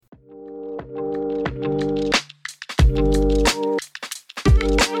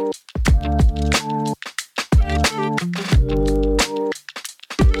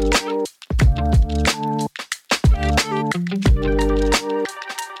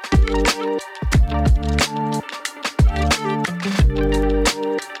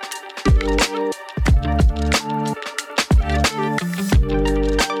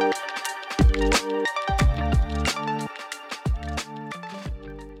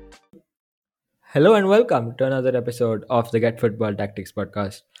Hello and welcome to another episode of the Get Football Tactics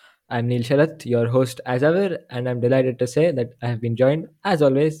podcast. I'm Neil Sharat, your host as ever, and I'm delighted to say that I have been joined, as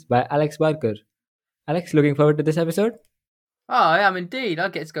always, by Alex Barker. Alex, looking forward to this episode? Oh, I am indeed. I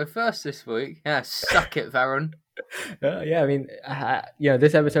get to go first this week. Yeah, suck it, Varon.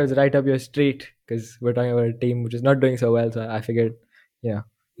 This episode is right up your street because we're talking about a team which is not doing so well. So I figured, yeah,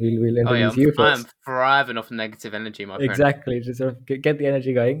 we'll Oh yeah, introduce you I am first. thriving off negative energy, my friend. Exactly, to sort of get the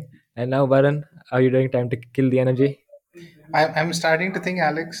energy going. And now, Baran, are you doing time to kill the energy? I'm starting to think,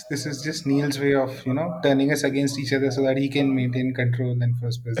 Alex, this is just Neil's way of, turning us against each other so that he can maintain control and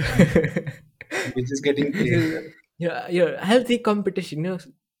first position. We're just getting This played. is healthy competition.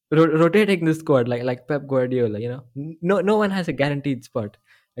 Rotating the squad like Pep Guardiola. No one has a guaranteed spot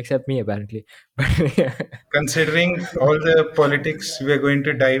except me apparently. But yeah, Considering all the politics we're going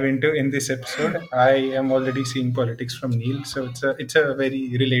to dive into in this episode, I am already seeing politics from Neil, so it's a very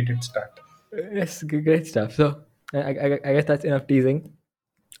related start. yes, great stuff. So I guess that's enough teasing.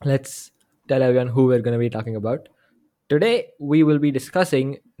 Let's tell everyone who we're going to be talking about. Today we will be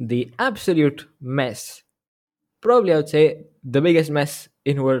discussing the absolute mess. Probably I would say the biggest mess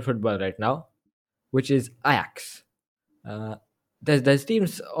in world football right now, which is Ajax. Uh, there's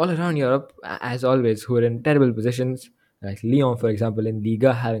teams all around Europe, as always, who are in terrible positions, like Lyon, for example, in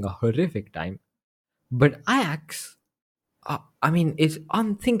Liga, having a horrific time. But Ajax, I mean, it's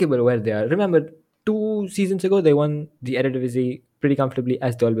unthinkable where they are. Remember, 2 seasons ago, they won the Eredivisie pretty comfortably,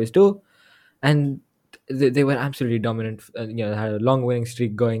 as they always do, and they were absolutely dominant. They had a long winning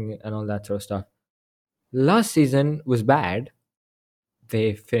streak going and all that sort of stuff. Last season was bad.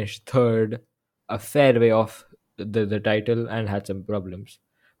 They finished third, a fair way off the title, and had some problems.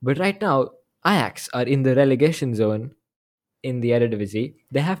 But right now, Ajax are in the relegation zone in the Eredivisie.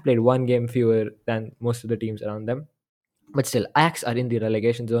 They have played one game fewer than most of the teams around them. But still, Ajax are in the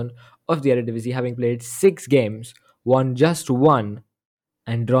relegation zone of the Eredivisie, having played 6 games, won just one,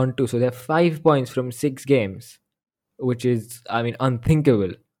 and drawn two. So they have 5 points from 6 games, which is, I mean,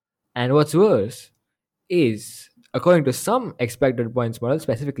 unthinkable. And what's worse is, according to some expected points model,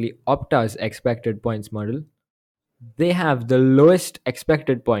 specifically Opta's expected points model, they have the lowest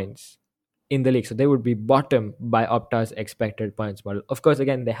expected points in the league. So they would be bottom by Opta's expected points model. Of course,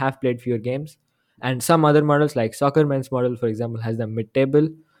 again, they have played fewer games. And some other models, like Soccerman's model, for example, has them mid table.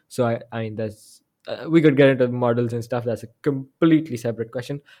 So, I mean, that's. We could get into models and stuff. That's a completely separate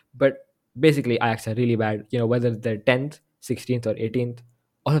question. But basically, Ajax are really bad. Whether they're 10th, 16th, or 18th,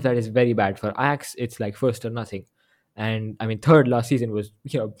 all of that is very bad. For Ajax, it's like first or nothing. And I mean, third last season was,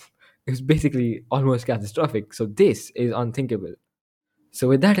 it was basically almost catastrophic. So this is unthinkable. So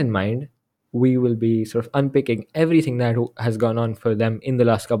with that in mind, we will be sort of unpicking everything that has gone on for them in the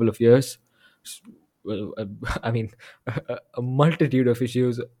last couple of years. Well, I mean, a multitude of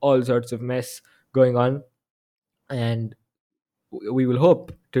issues, all sorts of mess going on, and we will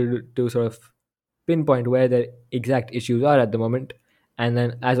hope to sort of pinpoint where the exact issues are at the moment, and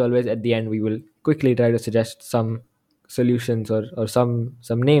then, as always, at the end we will quickly try to suggest some solutions or some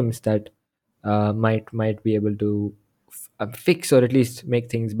names that might be able to fix or at least make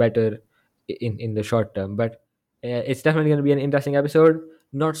things better in the short term. But it's definitely going to be an interesting episode.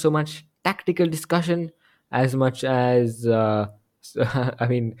 Not so much tactical discussion as much as I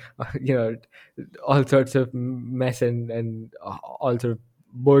mean, you know, all sorts of mess and all sort of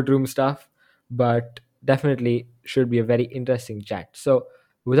boardroom stuff. But definitely should be a very interesting chat. So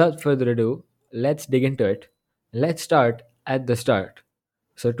without further ado, let's dig into it. Let's start at the start.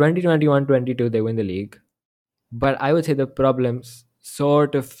 So 2021-22, they win the league, but I would say the problems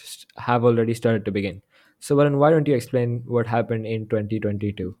sort of have already started to begin. So Varun, why don't you explain what happened in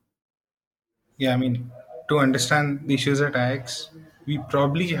 2022? Yeah, I mean, to understand the issues at Ajax, we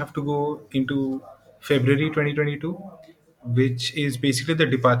probably have to go into February 2022, which is basically the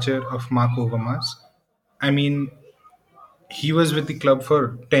departure of Mark Overmars. I mean, he was with the club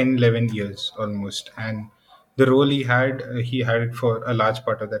for 10, 11 years almost, and the role he had it for a large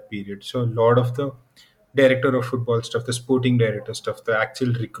part of that period. So a lot of the director of football stuff, the sporting director stuff, the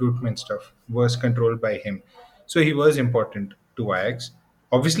actual recruitment stuff was controlled by him. So he was important to Ajax.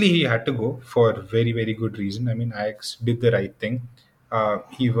 Obviously he had to go for very, very good reason. I mean, Ajax did the right thing. Um,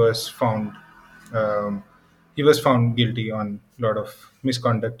 he was found guilty on a lot of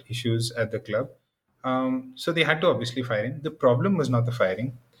misconduct issues at the club. So they had to obviously fire him. The problem was not the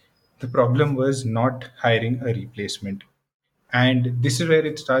firing. The problem was not hiring a replacement. And this is where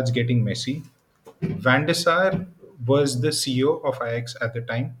it starts getting messy. Van der Sar was the CEO of Ajax at the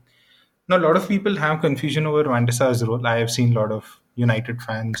time. Now, a lot of people have confusion over Van der Sar's role. I have seen a lot of United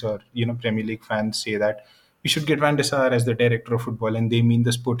fans or Premier League fans say that we should get Van der Sar as the director of football, and they mean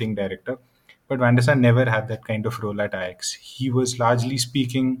the sporting director. But Van der Sar never had that kind of role at Ajax. He was largely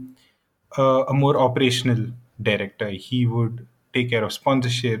speaking a more operational director. He would take care of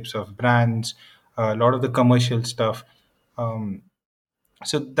sponsorships, of brands, a lot of the commercial stuff. Um,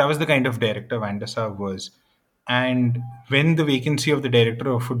 so that was the kind of director Van der Sar was. And when the vacancy of the director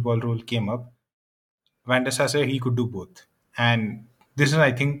of football role came up, Van der Sar said he could do both. And this is,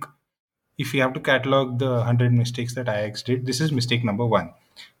 I think, if you have to catalog the 100 mistakes that Ajax did, this is mistake number one,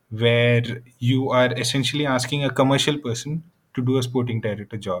 where you are essentially asking a commercial person to do a sporting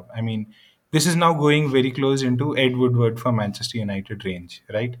director job. I mean, this is now going very close into Ed Woodward for Manchester United range,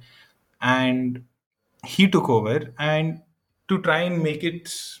 right? And he took over, and to try and make it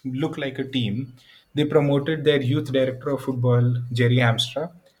look like a team, they promoted their youth director of football, Jerry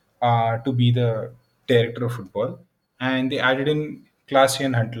Hamstra, to be the director of football, and they added in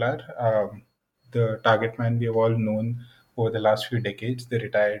Klaas-Jan Huntelaar, the target man we have all known over the last few decades, the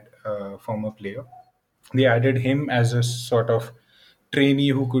retired former player. They added him as a sort of trainee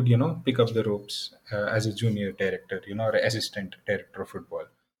who could, pick up the ropes as a junior director, or assistant director of football.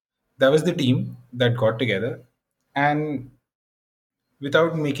 That was the team that got together, and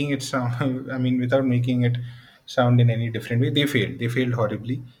without making it sound I mean, without making it sound in any different way, they failed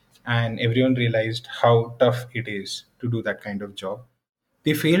horribly, and everyone realized how tough it is to do that kind of job.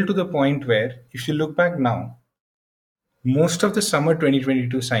 They failed to the point where, if you look back now, most of the summer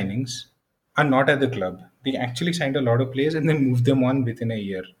 2022 signings are not at the club. They actually signed a lot of players and then moved them on within a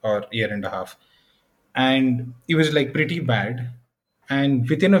year or year and a half, and it was like pretty bad. And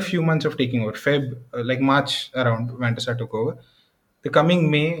within a few months of taking over, like March around, Van der Sar took over. The coming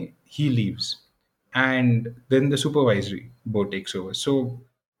May, he leaves, and then the supervisory board takes over. So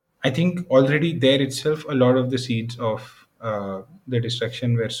I think already there itself, a lot of the seeds of the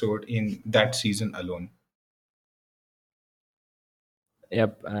destruction were sowed in that season alone.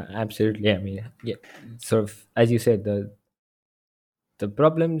 Yep, absolutely. I mean, yeah, sort of as you said, the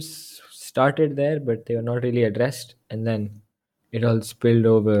problems started there, but they were not really addressed, and then it all spilled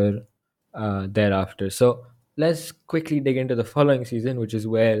over thereafter. So let's quickly dig into the following season, which is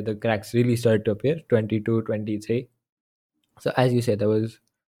where the cracks really started to appear, 22, 23. So as you said, there was,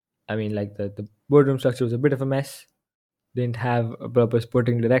 I mean, like the boardroom structure was a bit of a mess. Didn't have a proper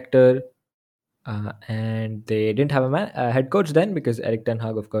sporting director, and they didn't have a head coach then because Eric Ten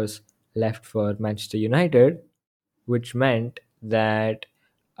Hag, of course, left for Manchester United, which meant that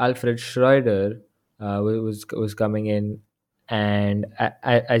Alfred Schroeder was coming in, and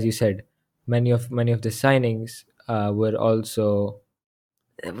as you said, many of the signings were also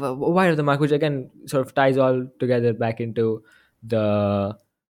wide of the mark, which again sort of ties all together back into the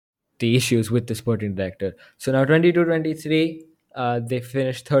the issues with the sporting director. So now 22-23, they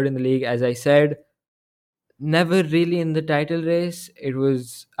finished third in the league, as I said. Never really in the title race. It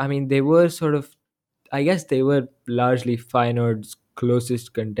was, I mean, they were sort of, I guess they were largely Feyenoord's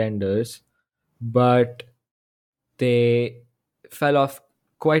closest contenders, but they fell off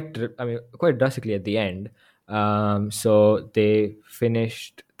quite drastically at the end. So they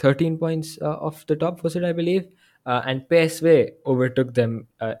finished 13 points off the top, was it, I believe? And PSV overtook them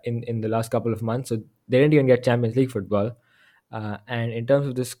in the last couple of months, so they didn't even get Champions League football. And in terms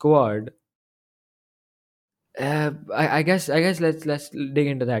of the squad, I guess let's dig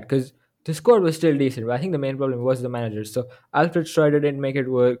into that because the score was still decent, but I think the main problem was the manager. So Alfred Schroeder didn't make it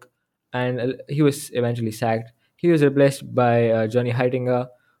work, and he was eventually sacked. He was replaced by Johnny Heitinga,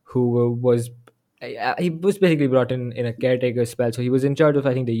 who was he was basically brought in a caretaker spell. So he was in charge of,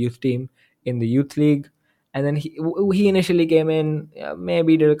 I think, the youth team in the youth league, and then he initially came in,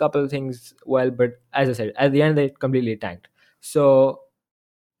 maybe did a couple of things well, but as I said, at the end they completely tanked. So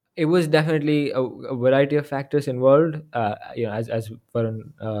it was definitely a variety of factors involved. As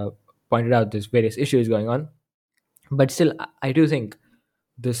Varun pointed out, there's various issues going on, but still, I do think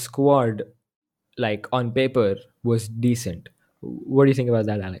the squad, like on paper, was decent. What do you think about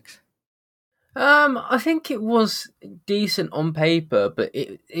that, Alex? I think it was decent on paper, but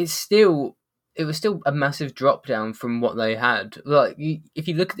it was still a massive drop down from what they had. Like if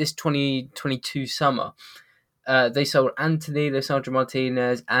you look at this 2022 summer, they sold Anthony, Lisandro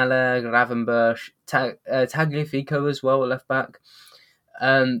Martinez, Aller, Gravenberch, Tagliafico as well, left back,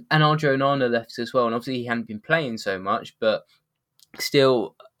 and Andre Onana left as well. And obviously he hadn't been playing so much, but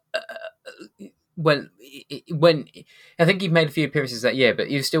still, when I think he made a few appearances that year, but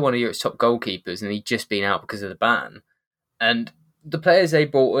he was still one of Europe's top goalkeepers, and he'd just been out because of the ban. And the players they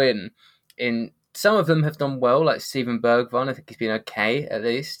brought in some of them have done well, like Steven Bergvall. I think he's been okay at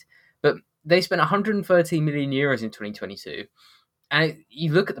least, but they spent 113 million euros in 2022, and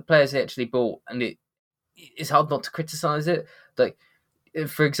you look at the players they actually bought, and it's hard not to criticize it. Like,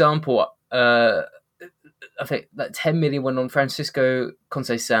 for example, Uh, I think that 10 million went on Francisco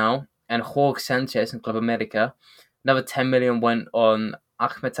Conceição and Jorge Sanchez in Club America. Another 10 million went on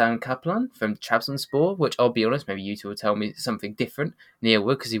Ahmetan Kaplan from Trabzonspor, which I'll be honest, maybe you two will tell me something different. Neil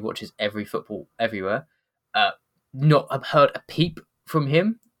would, because he watches every football everywhere. Uh, not I've heard a peep from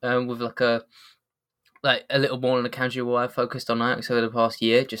him with like a little more on the casual eye focused on Ajax over the past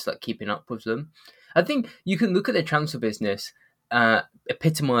year, just like keeping up with them. I think you can look at their transfer business,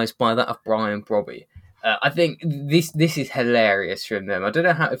 epitomised by that of Brian Brobby. I think this is hilarious from them. I don't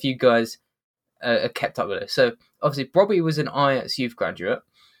know how if you guys kept up with it. So obviously, Brobby was an Ajax youth graduate.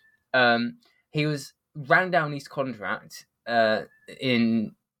 He was ran down his contract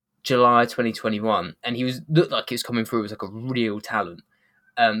in July 2021, and he was looked like he was coming through as like a real talent.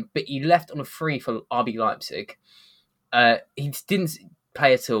 But he left on a free for RB Leipzig. He didn't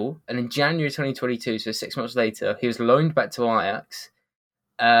play at all, and in January 2022, so 6 months later, he was loaned back to Ajax.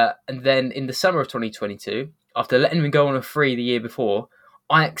 And then in the summer of 2022, after letting him go on a free the year before,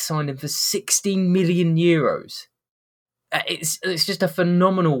 Ajax signed him for 16 million euros. It's just a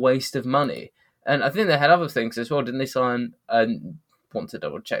phenomenal waste of money. And I think they had other things as well, didn't they sign? Want to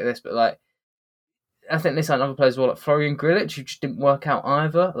double check this, but like I think they signed other players as well, like Florian Grillitsch, who just didn't work out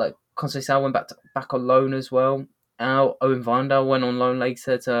either. Like Conceição went back on loan as well. Owen Vindal went on loan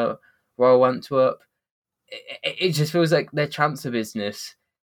later to Royal Antwerp. It just feels like their transfer business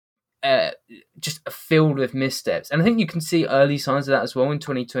just filled with missteps. And I think you can see early signs of that as well in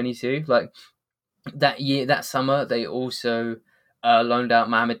 2022. Like that summer, they also loaned out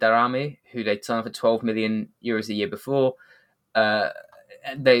Mohamed Darami, who they'd signed for 12 million euros the year before.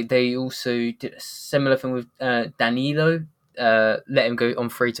 They also did a similar thing with Danilo, let him go on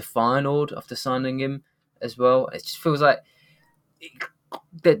free to Feyenoord after signing him as well. It just feels like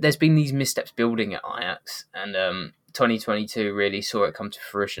there's been these missteps building at Ajax, and 2022 really saw it come to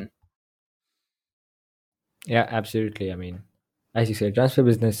fruition. Yeah, absolutely. I mean, as you said, transfer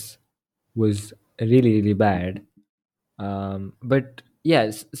business was really, really bad. But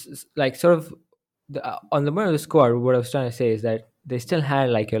yes, like sort of on the more of the squad, what I was trying to say is that they still had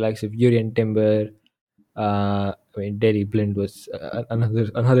like your likes of Urian Timber. I mean, Derry Blind was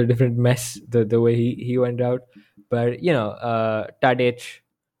another different mess. The way he went out, but Tadic,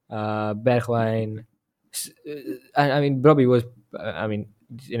 Bergwijn. I mean, Robbie was. I mean,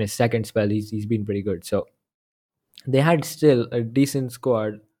 in his second spell, he's been pretty good. So they had still a decent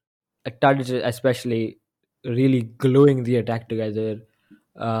squad. Tadic especially really gluing the attack together.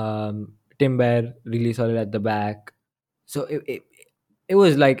 Timber really solid at the back. So it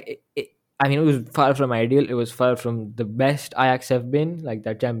was like I mean, it was far from ideal. It was far from the best Ajax have been, like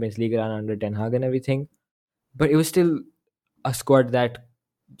that Champions League run under Ten Hag and everything. But it was still a squad that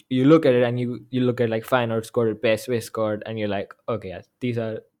you look at it and you look at like Feyenoord squad or PSV squad and you're like, okay, yes, these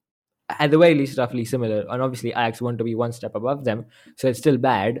are at the very least roughly similar. And obviously Ajax want to be one step above them, so it's still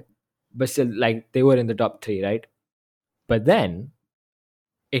bad, but still like they were in the top three, right? But then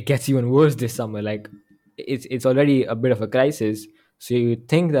it gets even worse this summer. Like it's already a bit of a crisis. So you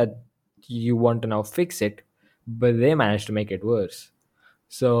think that you want to now fix it, but they managed to make it worse.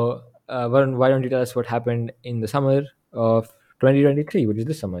 So Varun, why don't you tell us what happened in the summer of 2023, which is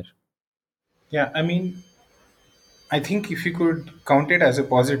this summer? Yeah, I mean, I think if you could count it as a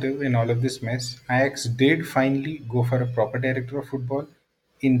positive in all of this mess, Ajax did finally go for a proper director of football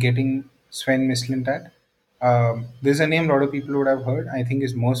in getting Sven Mislintat. There's a name a lot of people would have heard. I think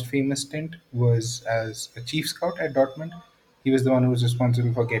his most famous stint was as a chief scout at Dortmund. He was the one who was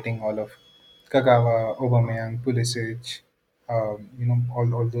responsible for getting all of Kagawa, Aubameyang, Pulisic,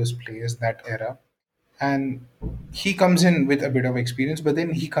 all those players that era. And he comes in with a bit of experience, but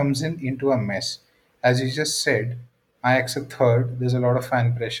then he comes in into a mess. As you just said, Ajax are third. There's a lot of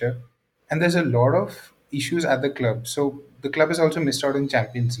fan pressure, and there's a lot of issues at the club. So the club has also missed out in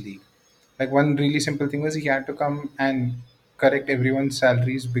Champions League. Like one really simple thing was he had to come and correct everyone's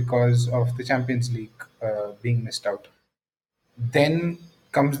salaries because of the Champions League being missed out. Then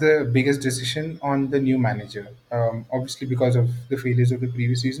comes the biggest decision on the new manager. Obviously, because of the failures of the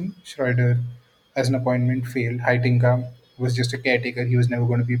previous season, Schroeder, as an appointment, failed. Heitinga was just a caretaker; he was never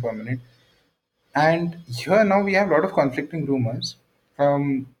going to be permanent. And here now we have a lot of conflicting rumors.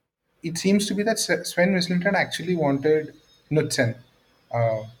 Um, it seems to be that Sven Mislintat actually wanted Knudsen.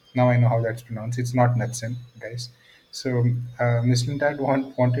 Uh, Now I know how that's pronounced. It's not Knudsen, guys. So Mislintat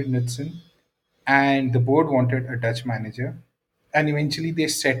wanted Knudsen, and the board wanted a Dutch manager, and eventually they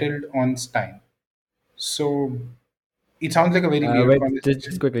settled on Stein. So it sounds like a very weird Wait, just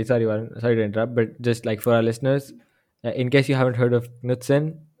conversation. quickly, sorry, Varun, sorry to interrupt, but just like for our listeners, in case you haven't heard of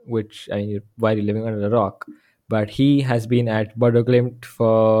Knudsen, why are you living under a rock? But he has been at Bodo Glimt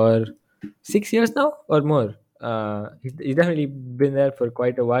for 6 years now or more. He's definitely been there for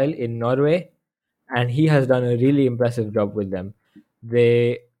quite a while in Norway, and he has done a really impressive job with them.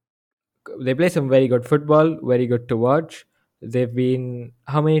 They they play some very good football, very good to watch. They've been,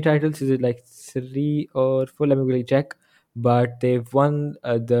 how many titles is it, like three or four? Let me really check. But they've won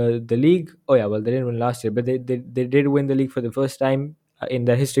the league. Oh yeah, well they didn't win last year, but they did win the league for the first time in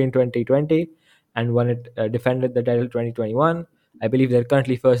their history in 2020, and won it, defended the title 2021. I believe they're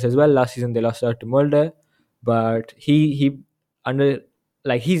currently first as well. Last season they lost out to Mulder, but he under,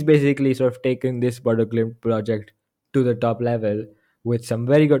 like, he's basically sort of taken this Bodo Glimt project to the top level with some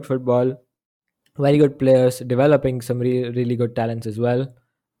very good football, very good players, developing some really good talents as well.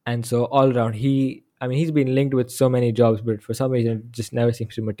 And so all around, I mean, he's been linked with so many jobs, but for some reason, it just never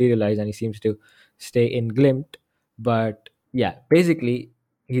seems to materialize, and he seems to stay in Glimt. But yeah, basically,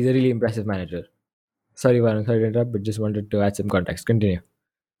 he's a really impressive manager. Sorry, Varun, sorry to interrupt, but just wanted to add some context. Continue.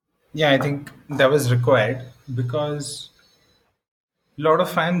 Yeah, I think that was required because a lot of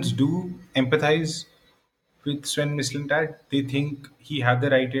fans do empathize with Sven Mislintat. They think he had the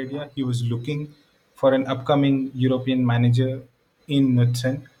right idea. He was looking for an upcoming European manager in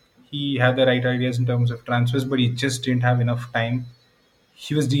Knudsen. He had the right ideas in terms of transfers, but he just didn't have enough time.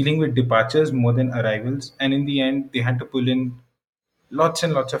 He was dealing with departures more than arrivals, and in the end, they had to pull in lots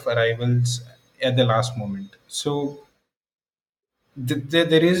and lots of arrivals at the last moment. So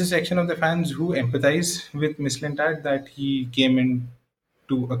there is a section of the fans who empathize with Mislintat that he came in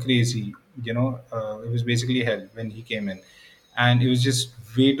to a crazy, it was basically hell when he came in. And it was just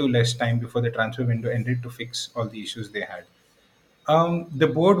way too less time before the transfer window ended to fix all the issues they had. The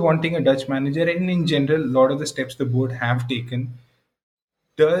board wanting a Dutch manager, and in general, a lot of the steps the board have taken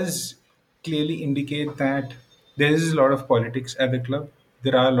does clearly indicate that there is a lot of politics at the club.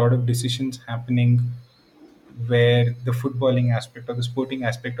 There are a lot of decisions happening where the footballing aspect or the sporting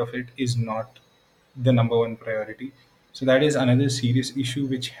aspect of it is not the number one priority. So that is another serious issue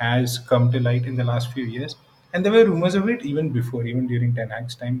which has come to light in the last few years. And there were rumors of it even before, even during Ten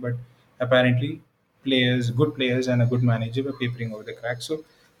Hag's time, but apparently good players and a good manager were papering over the cracks. So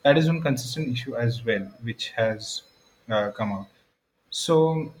that is one consistent issue as well, which has come out.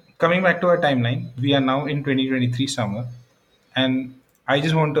 So coming back to our timeline, we are now in 2023 summer, and I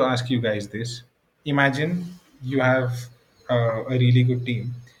just want to ask you guys this. Imagine you have a really good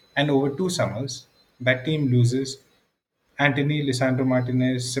team, and over 2 summers, that team loses Anthony, Lisandro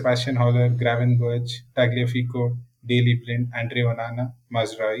Martinez, Sebastian Haller, Gravenberch, Tagliafico, Daley Blind, Andre Onana,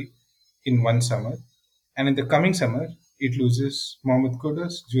 Mazraoui in one summer. And in the coming summer, it loses Mohamed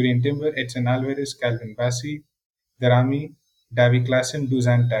Kudus, Julian Timber, Edson Alvarez, Calvin Bassey, Darami, Davi Klassen,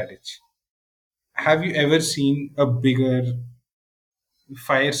 Dusan Tadic. Have you ever seen a bigger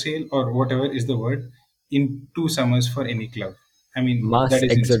fire sale or whatever is the word in 2 summers for any club? I mean, Mass that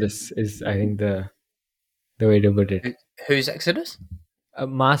is insane. exodus is, I think, the way to put it. Who- Who's Exodus? A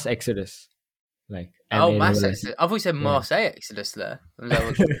mass exodus, like Oh, MA. Mass Exodus. I thought you said Yeah. Marseille Exodus there. That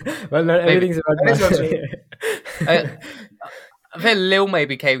was Well, not maybe. everything's about That is mass. also I, I think Lille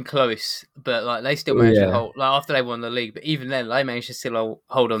maybe came close, but like they still managed to Yeah. hold. Like after they won the league, but even then they managed to still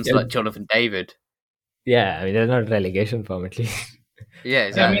hold on to Yeah, like Jonathan David. yeah, I mean, they're not relegation form at least. Yeah,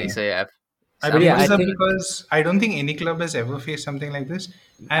 Yeah, I exactly. mean, So yeah, I But bring yeah, Southampton I this up still. think, because I don't think any club has ever faced something like this.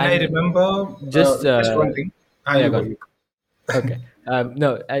 And I and remember just, just one thing. Ah, oh yeah, you go go. on. You go. Okay.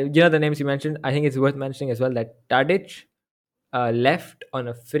 No, the names you mentioned, I think it's worth mentioning as well that Tadic left on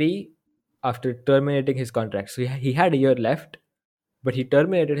a free after terminating his contract. So he had a year left, but he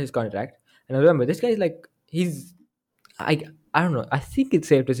terminated his contract. And I remember, this guy is like, I, I don't know, I think it's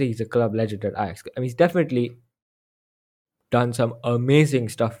safe to say he's a club legend at Ajax. I mean, he's definitely done some amazing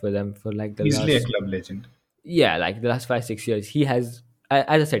stuff for them for like the Easily a last, club legend. yeah, like the last 5 6 years. He has,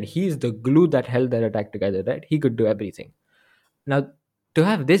 as I said, he's the glue that held their attack together, right? He could do everything. Now, to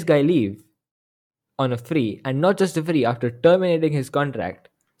have this guy leave on a free, and not just a free, after terminating his contract,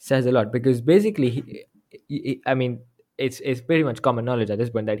 says a lot, because basically I mean, it's pretty much common knowledge at this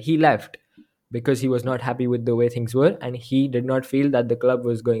point that he left because he was not happy with the way things were, and he did not feel that the club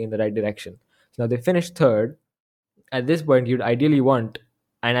was going in the right direction. So now they finished third. At this point, you'd ideally want,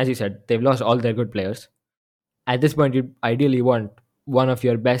 and as you said, they've lost all their good players. At this point, you'd ideally want one of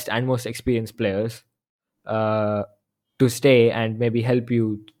your best and most experienced players uh, to stay and maybe help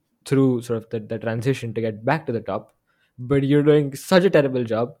you through sort of the transition to get back to the top. But you're doing such a terrible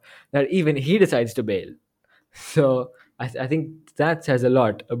job that even he decides to bail. So I think that says a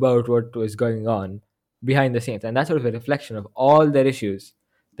lot about what was going on behind the scenes. And that's sort of a reflection of all their issues,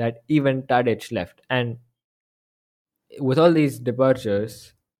 that even Tadic left. And with all these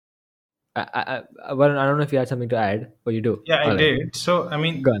departures, well, I don't know if you had something to add, or you do. Yeah, I All right, did. So, I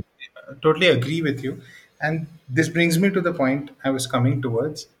mean, go on. totally agree with you. And this brings me to the point I was coming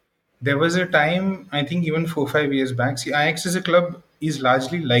towards. There was a time, I think even 4 5 years back. See, Ajax as a club is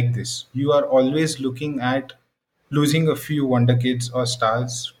largely like this. You are always looking at losing a few wonder kids or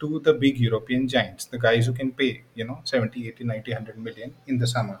stars to the big European giants, the guys who can pay, 70, 80, 90, 100 million in the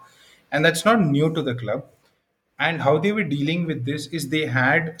summer. And that's not new to the club. And how they were dealing with this is they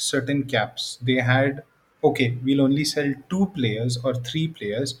had certain caps. They had, okay, we'll only sell two players or three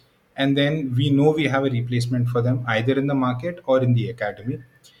players, and then we know we have a replacement for them either in the market or in the academy.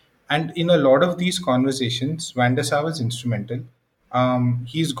 And in a lot of these conversations, Van der Sar was instrumental.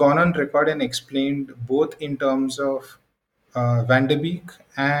 He's gone on record and explained both in terms of Van der Beek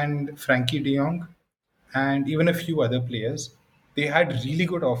and Frankie de Jong and even a few other players. They had really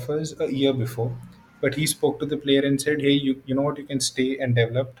good offers a year before, but he spoke to the player and said, "Hey, you know what? You can stay and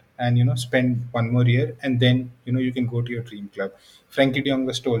develop, and spend one more year, and then you can go to your dream club." Frankie De Jong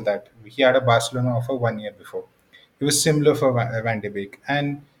was told that he had a Barcelona offer 1 year before. It was similar for Van de Beek,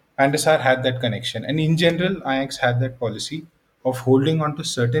 and Van der Sar had that connection. And in general, Ajax had that policy of holding on to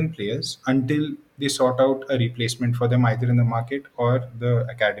certain players until they sort out a replacement for them either in the market or the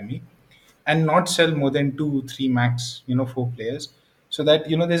academy, and not sell more than two, three max, four players, so that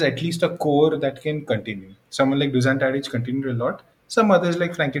there's at least a core that can continue. Someone like Dusan Tadic continued a lot. Some others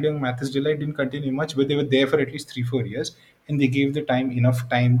like Frankie De Jong, Mathis Delight didn't continue much, but they were there for at least 3 4 years, and they gave the time enough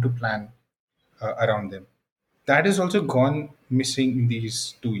time to plan around them. That is also gone missing in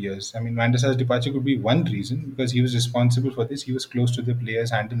these 2 years. I mean, Van der Sar's departure could be one reason because he was responsible for this. He was close to the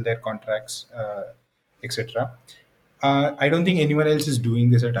players, handled their contracts, etc. I don't think anyone else is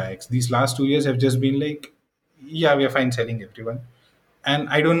doing this at Ajax. These last 2 years have just been like, yeah, we are fine selling everyone. And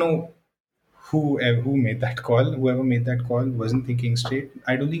I don't know who made that call. Whoever made that call wasn't thinking straight.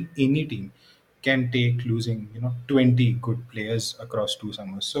 I don't think any team can take losing 20 good players across 2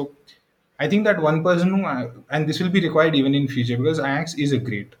 summers. So I think that one person who, and this will be required even in future because Ajax is a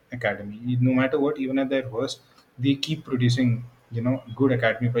great academy. No matter what, even at their worst, they keep producing, good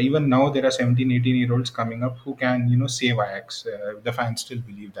academy. But even now, there are 17, 18-year-olds coming up who can, save Ajax. The fans still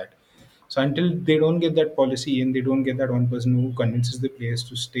believe that. So until they don't get that policy and they don't get that one person who convinces the players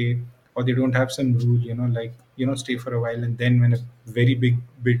to stay, or they don't have some rule, like stay for a while and then when a very big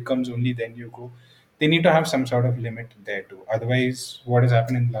bid comes, only then you go. They need to have some sort of limit there too. Otherwise, what has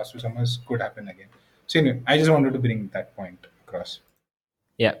happened in the last 2 summers could happen again. So anyway, I just wanted to bring that point across.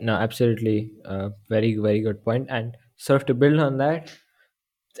 Yeah, no, absolutely. Very, very good point. And sort of to build on that,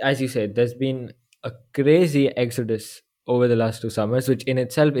 as you said, there's been a crazy exodus over the last 2 summers, which in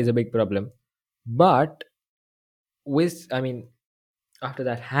itself is a big problem. But I mean, after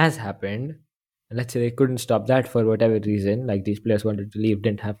that has happened, and let's say they couldn't stop that for whatever reason, like these players wanted to leave,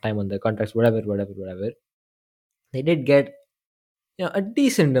 didn't have time on their contracts, whatever. They did get a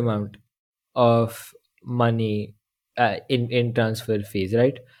decent amount of money in transfer fees,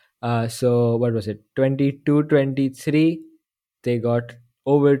 right? So what was it? 22, 23, they got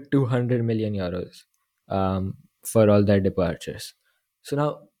over 200 million euros for all their departures. So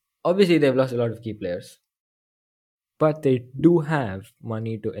now, obviously, they've lost a lot of key players, but they do have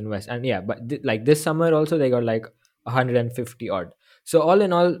money to invest. And yeah, but like this summer also, they got like 150 odd. So all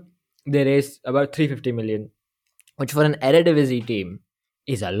in all, they raised about 350 million, which for an Eredivisie team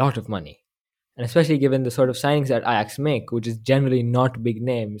is a lot of money, and especially given the sort of signings that Ajax make, which is generally not big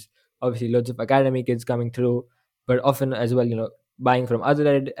names. Obviously, loads of academy kids coming through, but often as well, buying from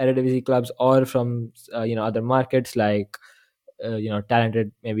other Eredivisie clubs or from other markets like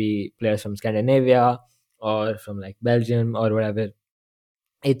talented maybe players from Scandinavia or from like Belgium or whatever.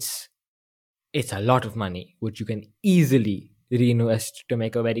 It's it's a lot of money which you can easily reinvest to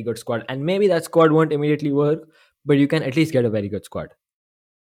make a very good squad, and maybe that squad won't immediately work, but you can at least get a very good squad.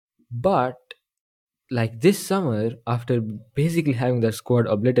 But like this summer, after basically having their squad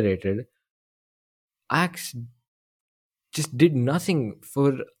obliterated, Axe just did nothing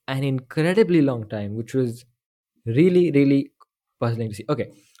for an incredibly long time, which was really, really puzzling to see.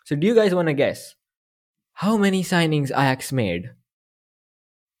 Okay, so do you guys want to guess how many signings Ajax made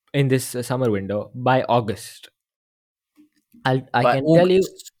in this summer window by August? I By can tell you.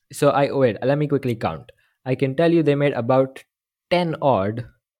 August. So I wait. Let me quickly count. I can tell you they made about 10 odd,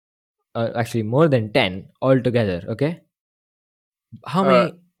 actually more than 10 altogether. Okay, how Uh,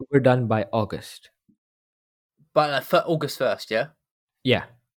 many were done by August? for August 1st, yeah? Yeah.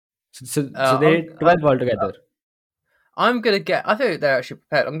 So they I'm, did 12 altogether. I'm going to get, I think they're actually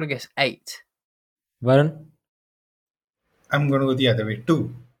prepared. I'm going to guess 8. Varun? I'm going to go the other way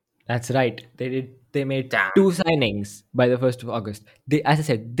too. That's right. They did They made Damn. two signings by the 1st of August. They, as I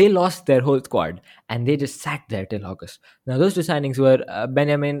said, they lost their whole squad and they just sat there till August. Now, those two signings were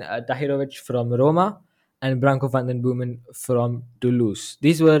Benjamin Tahirovic from Roma and Branko van den Boomen from Toulouse.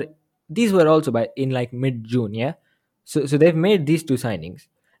 These were also by in like mid June, yeah. So they've made these two signings,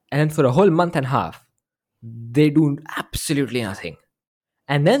 and for a whole month and a half, they do absolutely nothing.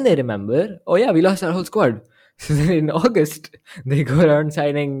 And then they remember, oh yeah, we lost our whole squad. So then in August, they go around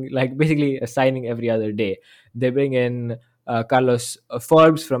signing, like basically a signing every other day. They bring in Carlos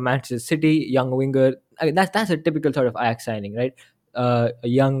Forbes from Manchester City, young winger. I mean, that's a typical sort of Ajax signing, right? A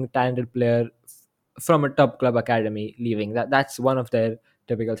young, talented player from a top club academy leaving. That's one of their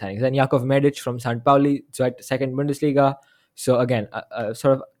typical signings. Then Jakov Medic from St. Pauli, second Bundesliga. So again, a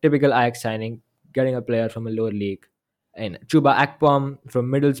sort of typical Ajax signing, getting a player from a lower league. And Chuba Akpom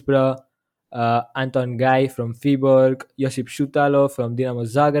from Middlesbrough, Anton Guy from Freiburg, Josip Šutalo from Dinamo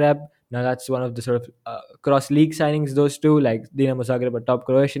Zagreb. Now that's one of the sort of cross-league signings, those two, like Dinamo Zagreb, a top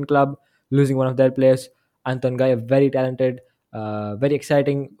Croatian club, losing one of their players. Anton Guy, a very talented, very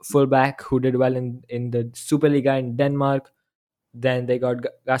exciting fullback who did well in the Superliga in Denmark. Then they got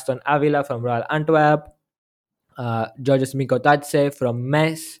Gaston Avila from Royal Antwerp, Georges Mikotadze from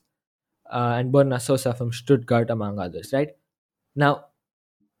Metz, and Borna Sosa from Stuttgart, among others, right? Now,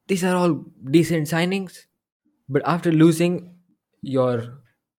 these are all decent signings, but after losing your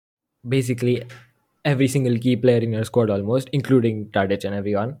basically every single key player in your squad almost, including Tadic and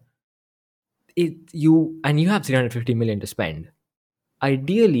everyone, you have 350 million to spend.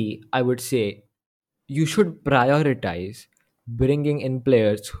 Ideally, I would say you should prioritize bringing in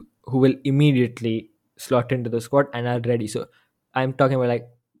players who will immediately slot into the squad and are ready. So I'm talking about like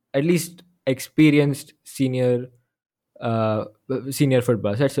at least experienced senior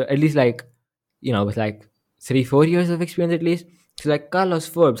footballers, right? So at least like with like 3-4 years of experience at least. So like Carlos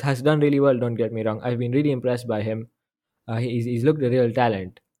Forbes has done really well. Don't get me wrong. I've been really impressed by him. He's looked a real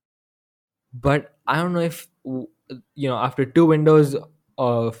talent, but I don't know if after two windows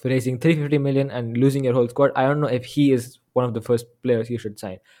of raising 350 million and losing your whole squad, I don't know if he is one of the first players you should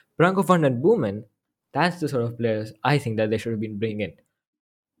sign. Branko van den Boomen, that's the sort of players I think that they should have been bringing in.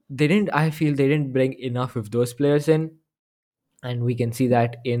 They didn't. I feel they didn't bring enough of those players in, and we can see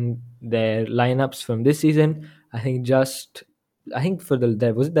that in their lineups from this season. I think for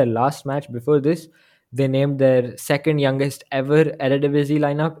there was their last match before this, they named their second youngest ever Eredivisie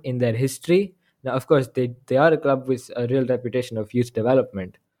lineup in their history. Now, of course, they are a club with a real reputation of youth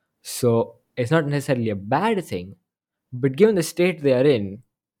development, so it's not necessarily a bad thing. But given the state they are in,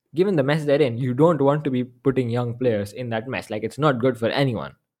 given the mess they're in, you don't want to be putting young players in that mess. Like, it's not good for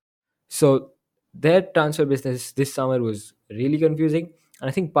anyone. So their transfer business this summer was really confusing. And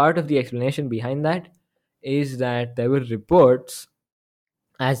I think part of the explanation behind that is that there were reports,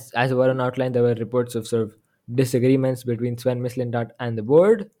 as Varun outlined, there were reports of sort of disagreements between Sven Mislintat and the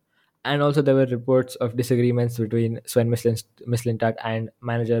board. And also there were reports of disagreements between Sven Mislintat and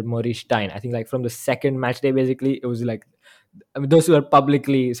manager Maurice Stein. I think like from the second match day, basically, it was like, I mean, those who are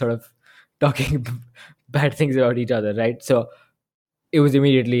publicly sort of talking bad things about each other, right? So it was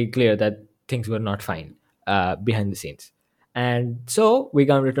immediately clear that things were not fine behind the scenes. And so we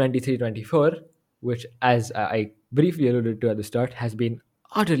come to 23-24, which, as I briefly alluded to at the start, has been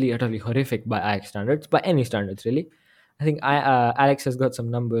utterly, utterly horrific by Ajax standards, by any standards, really. I think Alex has got some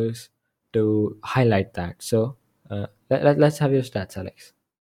numbers to highlight that. So let's have your stats, Alex.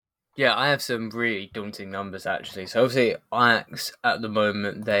 Yeah, I have some really daunting numbers actually. So obviously, Ajax at the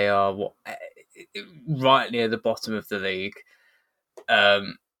moment they are right near the bottom of the league,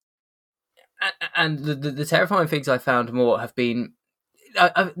 and the terrifying things I found more have been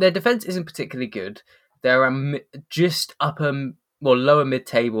their defense isn't particularly good. They're just lower mid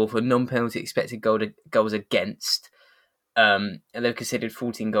table for non-penalty expected goals against, and they've conceded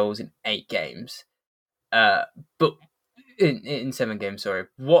 14 goals in 8 games. But in 7 games, sorry.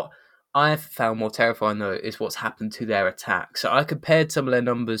 What I've found more terrifying though is what's happened to their attack. So I compared some of their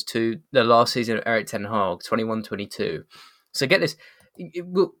numbers to the last season of Erik ten Hag, 21-22. So get this,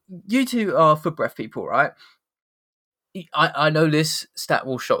 you two are football people, right? I know this stat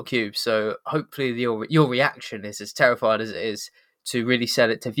will shock you, so hopefully your reaction is as terrified as it is to really sell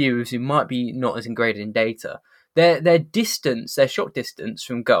it to viewers who might be not as ingrained in data. Their shot distance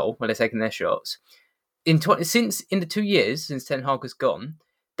from goal when they're taking their shots in the 2 years since Ten Hag has gone,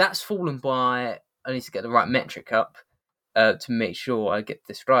 that's fallen by. I need to get the right metric up to make sure I get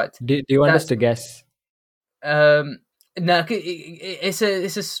this right. Do you want us to guess? No, it's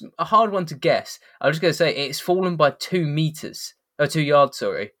a hard one to guess. I was just going to say it's fallen by 2 meters or 2 yards.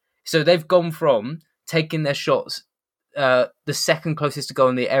 Sorry, so they've gone from taking their shots, the second closest to goal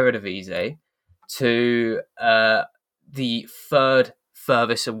in the Eredivisie, to the third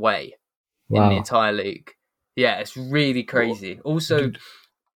furthest away in the Wow. entire league. Yeah, it's really crazy. Also, Did,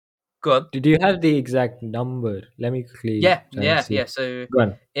 good. did you have the exact number? Let me quickly Yeah, try and yeah, see. yeah. So Go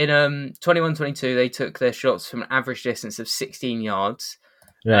on. in 21-22, they took their shots from an average distance of 16 yards.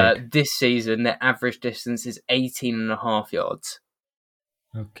 Right. This season, their average distance is 18.5 yards.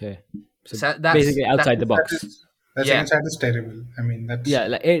 Okay. So So that's basically that. outside the That box. is that Yeah, second side is terrible. I mean, Yeah,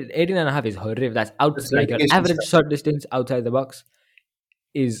 like 18 and a half is horrific. That's out that's like your relegation average stuff. shot distance outside the box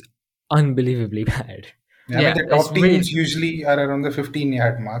is unbelievably bad. Yeah, I mean, yeah. the It's top really teams usually are around the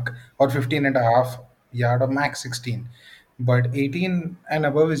 15-yard mark or 15 and a half yard or max 16. But 18 and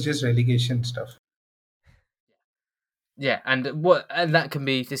above is just relegation stuff. yeah, and that can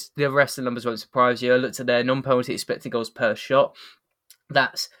be this. The rest of the numbers won't surprise you. I looked at their non-penalty expected goals per shot.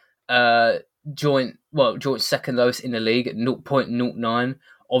 That's uh joint second lowest in the league at 0.09.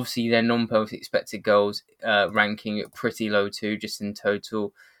 Obviously, their non-penalty expected goals ranking pretty low too, just in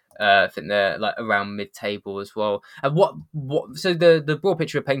total. I think they're like around mid-table as well. And what? So the broad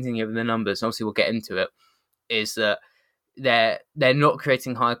picture of painting here with the numbers, and obviously we'll get into it, is that they're not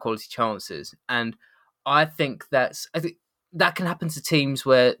creating high quality chances, and I think that can happen to teams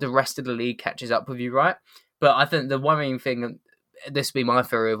where the rest of the league catches up with you, right? But I think the worrying thing, and this would be my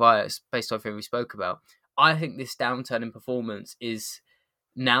theory of Ajax based on everything we spoke about, I think this downturn in performance is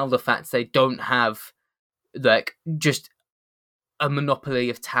now the fact they don't have like just a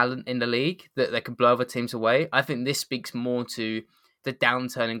monopoly of talent in the league that they can blow other teams away. I think this speaks more to the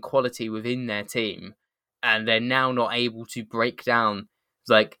downturn in quality within their team, and they're now not able to break down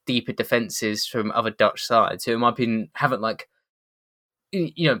like deeper defenses from other Dutch sides who, in my opinion, haven't like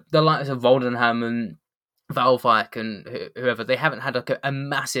the likes of Voldenham and Valvik and whoever. They haven't had like a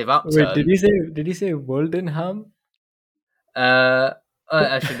massive Wait, upturn. did you say Waldenham? Uh,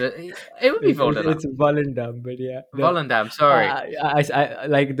 I should. It would be Voldenham. It's Volendam, but yeah, no. Volendam. Sorry.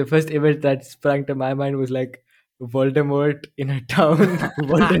 Like the first image that sprang to my mind was like Voldemort in a town,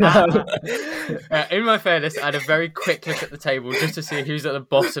 Voldenham. In my fairness, I had a very quick look at the table just to see who's at the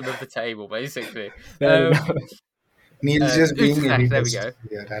bottom of the table, basically. Fair enough. Neil's just being Utrecht, there we elitist go.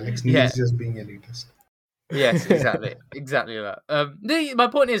 here, Alex. Yeah, Neil's just being elitist. yes, exactly that. My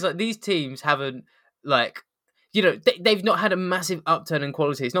point is like these teams haven't like they've not had a massive upturn in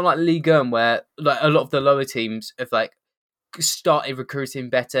quality. It's not like Ligue 1 where like a lot of the lower teams have like started recruiting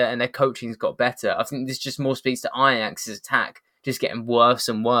better and their coaching's got better. I think this just more speaks to Ajax's attack just getting worse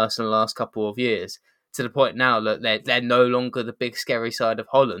and worse in the last couple of years, to the point now that they're no longer the big scary side of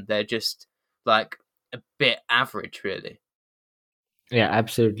Holland. They're just like a bit average, really. Yeah,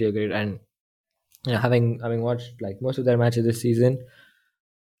 absolutely agreed. And having watched like most of their matches this season,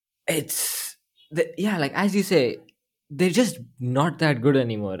 yeah, like as you say, they're just not that good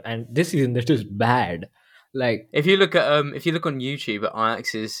anymore. And this season they're just bad. Like If you look on YouTube at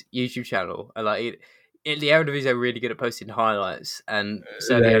Ajax's YouTube channel, the Eredivisie are really good at posting highlights, and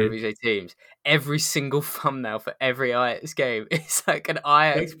certain right. Eredivisie teams, every single thumbnail for every Ajax game is like an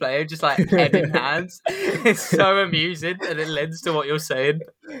Ajax player just like head in hands. It's so amusing, and it lends to what you're saying.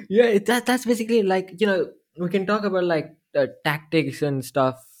 Yeah, that's basically like we can talk about like tactics and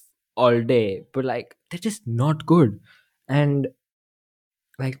stuff all day, but like they're just not good. And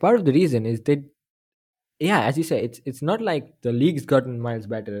like part of the reason is that, yeah, as you say, it's not like the league's gotten miles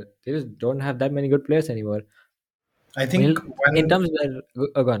better. They just don't have that many good players anymore. I Well, think in one terms of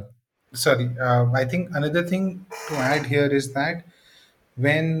their, gone. sorry, I think another thing to add here is that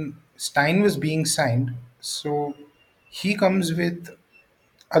when Stein was being signed, so he comes with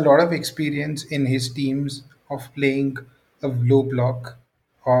a lot of experience in his teams of playing a low block,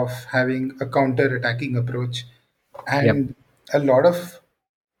 of having a counter attacking approach, Yep. and a lot of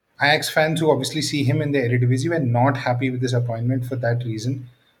Ajax fans who obviously see him in the Eredivisie were not happy with this appointment for that reason.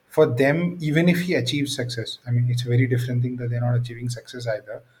 For them, even if he achieves success, I mean, it's a very different thing that they're not achieving success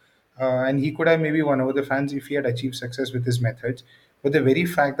either. And he could have maybe won over the fans if he had achieved success with his methods. But the very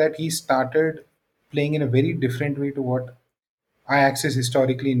fact that he started playing in a very different way to what Ajax is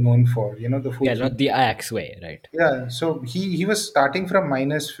historically known for, the Yeah, 4-3. not the Ajax way, right? Yeah, so he was starting from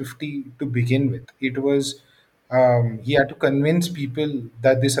minus 50 to begin with. It was he had to convince people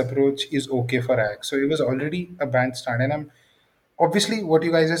that this approach is okay for Ajax. So it was already a bad start. And obviously what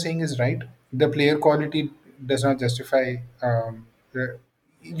you guys are saying is right. The player quality does not justify.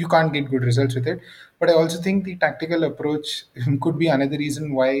 You can't get good results with it. But I also think the tactical approach could be another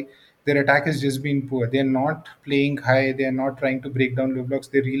reason why their attack has just been poor. They're not playing high. They're not trying to break down low blocks.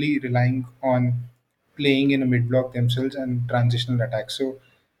 They're really relying on playing in a mid block themselves and transitional attack. So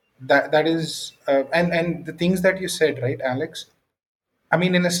that is and the things that you said, right, Alex? I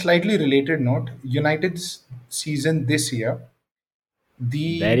mean, in a slightly related note, United's season this year,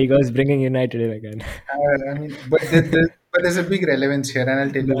 There the he goes, bringing United in again. I mean, but there's a big relevance here, and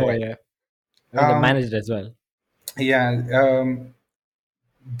I'll tell you No, why. yeah. I mean, they Um, managed as well. yeah,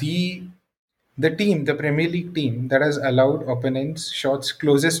 the the Premier League team that has allowed opponents shots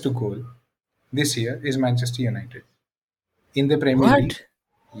closest to goal this year is Manchester United in the Premier League. What?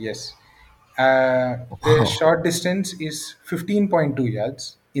 Yes, the Wow. short distance is 15.2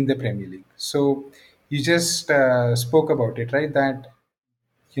 yards in the Premier League. So you just spoke about it, right? That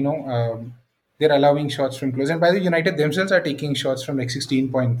they're allowing shots from close. And by the way, United themselves are taking shots from like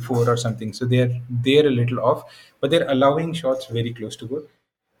 16.4 or something. So they're a little off, but they're allowing shots very close to goal.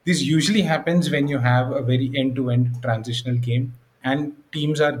 This usually happens when you have a very end-to-end transitional game and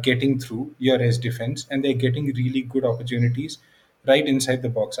teams are getting through your S defense and they're getting really good opportunities right inside the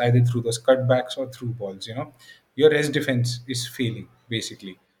box, either through those cutbacks or through balls. Your S defense is failing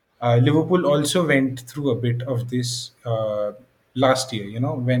basically. Liverpool also went through a bit of this last year.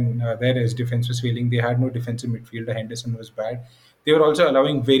 When their S defense was failing, they had no defensive midfielder. Henderson was bad. They were also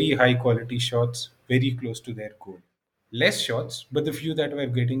allowing very high quality shots very close to their goal. Less shots, but the few that were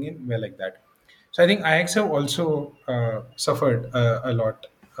getting in were like that. So I think Ajax have also suffered a lot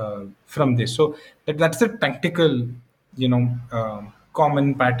from this. So that's the tactical,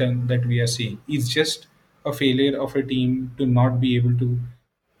 common pattern that we are seeing. It's just a failure of a team to not be able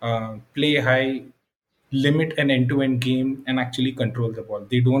to play high, limit an end-to-end game, and actually control the ball.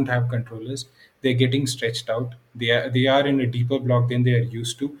 They don't have controllers. They're getting stretched out. They are in a deeper block than they are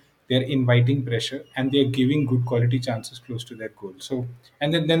used to. They're inviting pressure and they're giving good quality chances close to their goal. So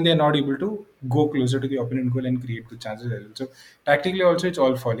and then they're not able to go closer to the opponent goal and create good chances as well. So tactically also it's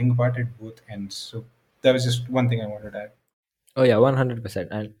all falling apart at both ends. So that was just one thing I wanted to add. Oh yeah, 100%.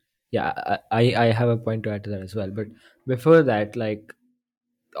 And yeah, I have a point to add to that as well. But before that, like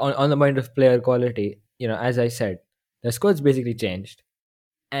on the point of player quality, as I said, the squad's basically changed,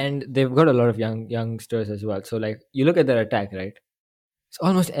 and they've got a lot of youngsters as well. So like you look at their attack, right? So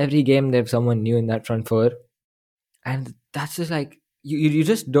almost every game they have someone new in that front four, and that's just like you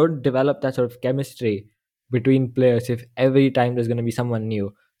just don't develop that sort of chemistry between players if every time there's going to be someone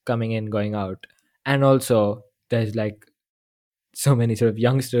new coming in, going out, and also there's like so many sort of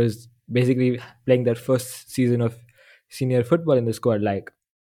youngsters basically playing their first season of senior football in the squad, like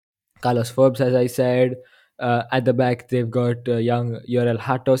Carlos Forbes, as I said. At the back, they've got young Yorel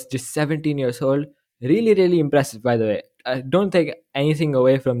Hatos, just 17 years old. Really, really impressive, by the way. I don't take anything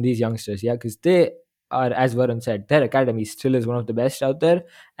away from these youngsters, yeah, because they are, as Varun said, their academy still is one of the best out there,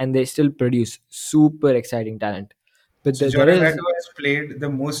 and they still produce super exciting talent. But So there Jorel is, Hato has played the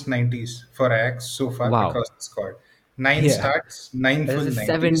most 90s for Ajax so far wow, across the squad. Nine yeah, starts, nine as full a 90s.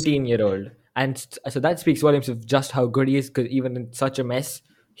 17-year-old. And so that speaks volumes of just how good he is, because even in such a mess,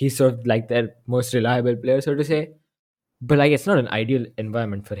 he's sort of like their most reliable player, so to say. But like, it's not an ideal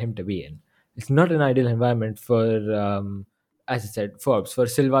environment for him to be in. It's not an ideal environment for, as I said, Forbes, for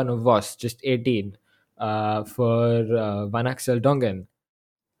Silvano Voss, just 18, for Van Axel Dongen,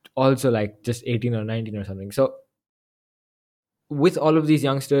 also like just 18 or 19 or something. So with all of these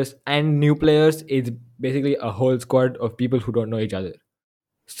youngsters and new players, it's basically a whole squad of people who don't know each other.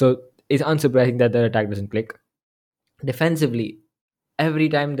 So it's unsurprising that their attack doesn't click. Defensively, every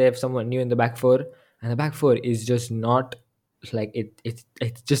time they have someone new in the back four, and the back four is just not like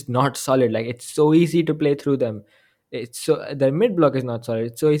it's just not solid. Like, it's so easy to play through them. It's so their mid block is not solid.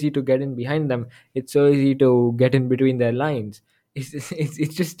 It's so easy to get in behind them. It's so easy to get in between their lines. It's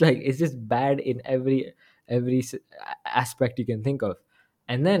just like it's just bad in every aspect you can think of.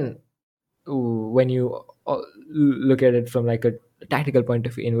 And then when you look at it from like a tactical point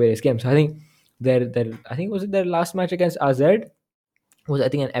of view in various games, I think their I think was it their last match against AZ was, I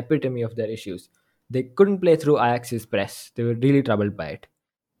think, an epitome of their issues. They couldn't play through Ajax's press. They were really troubled by it.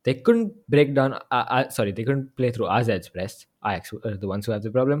 They couldn't break down. Sorry, they couldn't play through AZ's press. Ajax are the ones who have the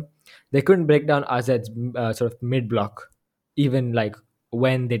problem. They couldn't break down AZ's sort of mid block, even like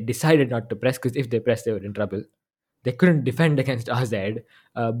when they decided not to press, because if they pressed, they were in trouble. They couldn't defend against AZ,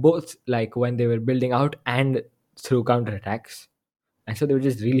 both like when they were building out and through counterattacks. And so they were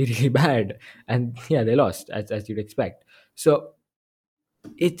just really, really bad. And yeah, they lost, as you'd expect. So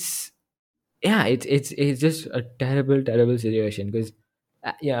it's yeah, it's just a terrible, terrible situation, because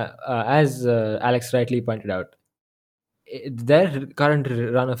as Alex rightly pointed out, their current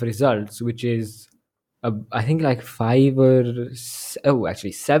run of results, which is I think like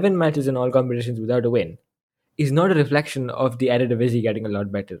actually 7 matches in all competitions without a win, is not a reflection of the Eredivisie getting a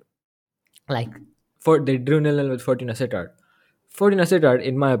lot better. Like, they drew 0-0 with Fortuna Sittard. Fortuna Sittard,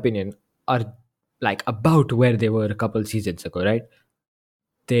 in my opinion, are like about where they were a couple seasons ago, right?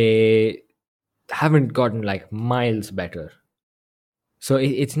 they haven't gotten like miles better. So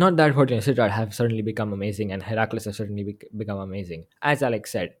it's not that Fortuna Sittard have suddenly become amazing and Heracles have suddenly become amazing. As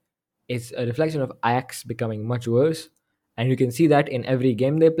Alex said, it's a reflection of Ajax becoming much worse. And you can see that in every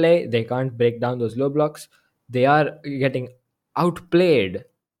game they play. They can't break down those low blocks. They are getting outplayed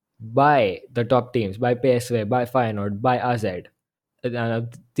by the top teams, by PSV, by Feyenoord, by AZ. Uh,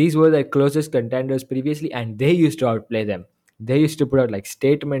 these were their closest contenders previously, and they used to outplay them. They used to put out like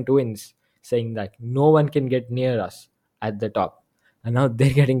statement wins saying that no one can get near us at the top, and now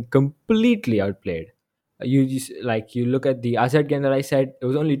they're getting completely outplayed. You just like you look at the AZ game that I said it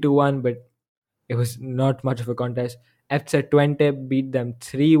was only 2-1, but it was not much of a contest. FC Twente beat them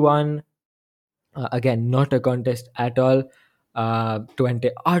 3-1. Again, not a contest at all.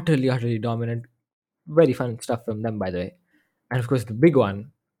 Twente utterly dominant. Very fun stuff from them, by the way. And of course, the big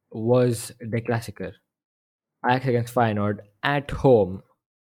one was the Klassiker. Ajax against Feyenoord at home.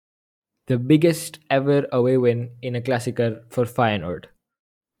 The biggest ever away win in a Klassiker for Feyenoord.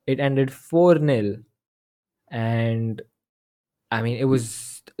 It ended 4-0. And I mean, it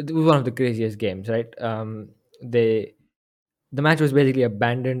was one of the craziest games, right? They the match was basically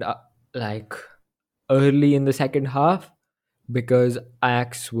abandoned like early in the second half because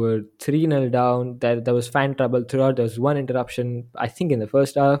Ajax were 3-0 down. There was fan trouble throughout. There was one interruption, I think, in the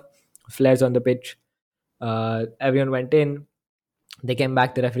first half. Flares on the pitch. Everyone went in. They came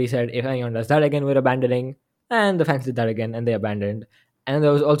back. The referee said, if anyone does that again, we're abandoning. And the fans did that again, and they abandoned. And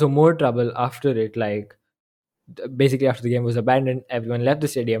there was also more trouble after it. Like, basically, after the game was abandoned, everyone left the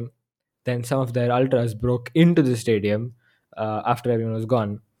stadium. Then some of their ultras broke into the stadium after everyone was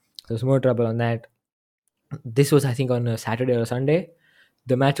gone. So there's more trouble on that. This was, I think, on a Saturday or Sunday.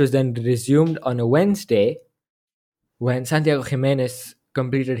 The match was then resumed on a Wednesday when Santiago Jimenez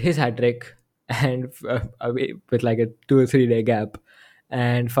completed his hat trick and with like a 2 or 3 day gap,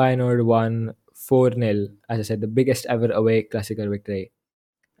 and Feyenoord won 4-0. As I said, the biggest ever away Classical victory.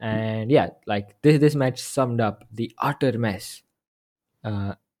 And yeah, like this match summed up the utter mess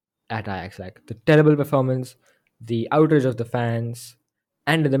uh, at Ajax. Like the terrible performance, the outrage of the fans,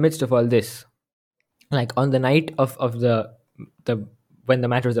 and in the midst of all this, like on the night of the when the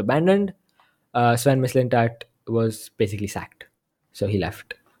match was abandoned, Sven Mislintat was basically sacked. So he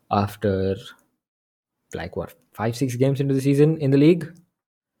left after like what 5-6 games into the season in the league.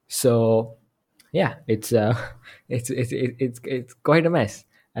 So yeah, it's it's quite a mess,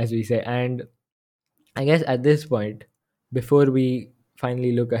 as we say. And I guess at this point, before we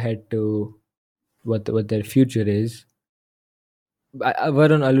finally look ahead to what their future is,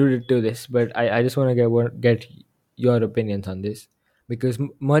 Varun alluded to this, but I just want to get your opinions on this because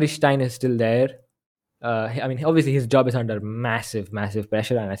Maurice Stein is still there. I mean, obviously his job is under massive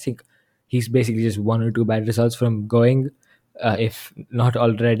pressure, and I think he's basically just 1 or 2 bad results from going, if not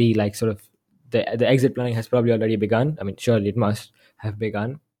already. Like sort of the exit planning has probably already begun. I mean, surely it must have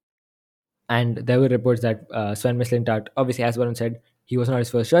begun. And there were reports that Sven Mislintat, obviously, as Varun said, he was not his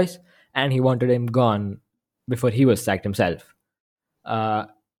first choice, and he wanted him gone before he was sacked himself. Uh,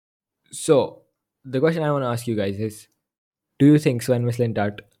 so the question I want to ask you guys is: do you think Sven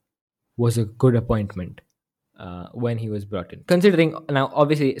Mislintat was a good appointment when he was brought in? Considering now,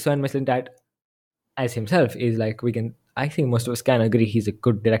 obviously, Sven Mislintat as himself is like I think most of us can agree he's a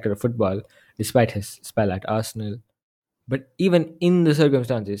good director of football, despite his spell at Arsenal. But even in the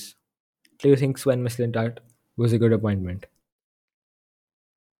circumstances, do you think Sven Mislintat was a good appointment?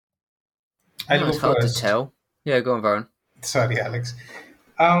 I'll Oh, go it's hard to first. tell. Yeah, go on, Varun. Sorry, Alex.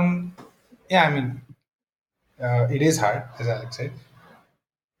 Um, yeah, I mean, it is hard, as Alex said.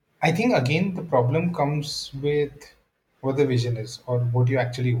 I think again the problem comes with what the vision is or what you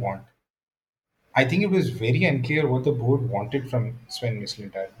actually want. I think it was very unclear what the board wanted from Sven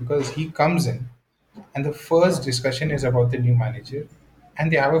Mislintat because he comes in and the first discussion is about the new manager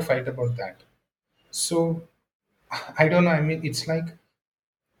and they have a fight about that. So I don't know. I mean, it's like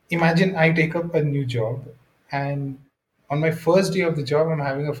imagine I take up a new job and on my first day of the job, I'm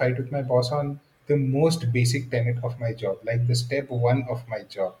having a fight with my boss on the most basic tenet of my job, like the step one of my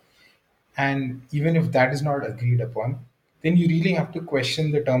job. And even if that is not agreed upon, then you really have to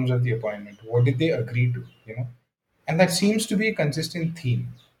question the terms of the appointment. What did they agree to? And that seems to be a consistent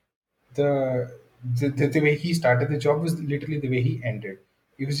theme. The way he started the job was literally the way he ended.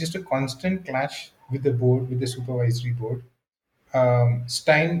 It was just a constant clash with the board, with the supervisory board.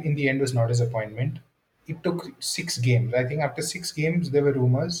 Stein, in the end, was not his appointment. It took 6 games. I think after 6 games, there were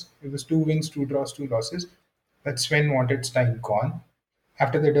rumors. It was 2 wins, 2 draws, 2 losses. That Sven wanted Stein gone.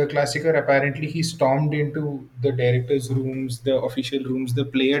 After the Der Klassiker, apparently he stormed into the directors' rooms, the official rooms, the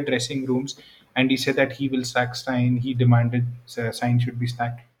player dressing rooms, and he said that he will sack Stein. He demanded Stein should be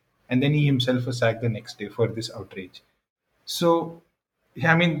sacked, and then he himself was sacked the next day for this outrage. So,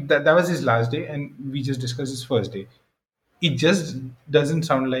 yeah, I mean, that was his last day, and we just discussed his first day. It just doesn't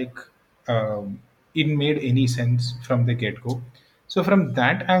sound like it made any sense from the get go. So, from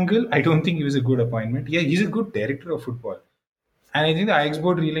that angle, I don't think he was a good appointment. Yeah, he's a good director of football. And I think the Ajax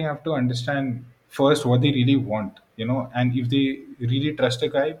board really have to understand first what they really want, and if they really trust a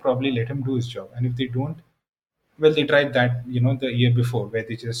guy, probably let him do his job. And if they don't, well, they tried that, the year before where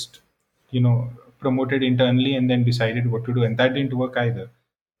they just, you know, promoted internally and then decided what to do. And that didn't work either.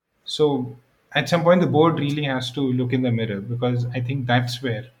 So at some point, the board really has to look in the mirror because I think that's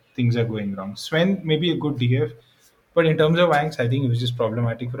where things are going wrong. Sven may be a good DF, but in terms of Ajax, I think it was just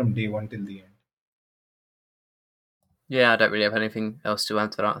problematic from day one till the end. Yeah, I don't really have anything else to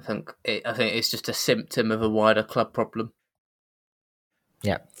add to that. I think it's just a symptom of a wider club problem.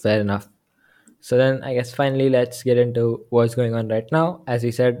 Yeah, fair enough. So then I guess finally let's get into what's going on right now. As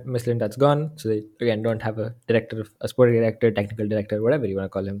we said, Miss Lindat's gone, so they again don't have a director, a sporting director, technical director, whatever you want to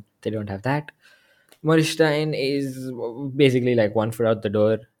call him. They don't have that. Morstein is basically like one foot out the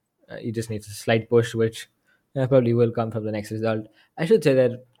door. He just needs a slight push, which probably will come from the next result. I should say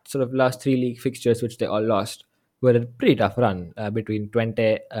that sort of last three league fixtures, which they all lost, were a pretty tough run between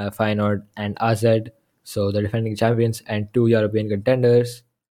Twente, Feyenoord, and AZ. So the defending champions and two European contenders.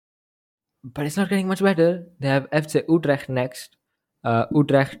 But it's not getting much better. They have FC Utrecht next.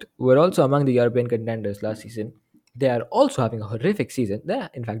 Utrecht were also among the European contenders last season. They are also having a horrific season. They're,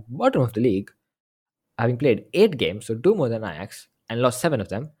 in fact, bottom of the league, having played 8 games, so two more than Ajax, and lost seven of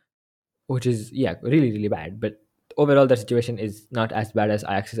them, which is, yeah, really, really bad. But overall, the situation is not as bad as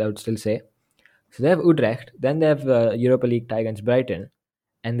Ajax's, I would still say. So they have Utrecht, then they have Europa League tie against Brighton,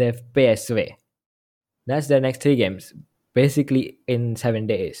 and they have PSV. That's their next 3 games, basically in 7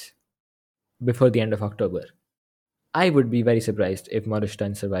 days before the end of October. I would be very surprised if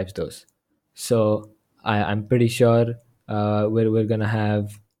Morristown survives those. So I'm pretty sure we're gonna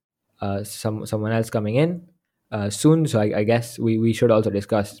have someone else coming in soon. So I guess we should also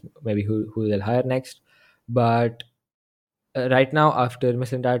discuss maybe who they'll hire next. But right now, after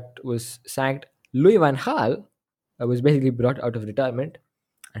Mislintat was sacked, Louis van Gaal was basically brought out of retirement,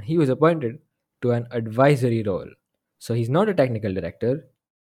 and he was appointed to an advisory role. So he's not a technical director,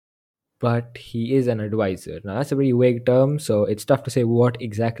 but he is an advisor. Now that's a very vague term, so it's tough to say what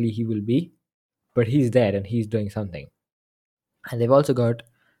exactly he will be. But he's there and he's doing something. And they've also got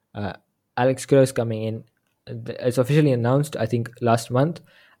uh, Alex Kroos coming in. It's officially announced, I think, last month.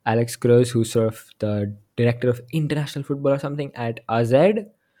 Alex Kroos, who's sort of the director of international football or something at AZ.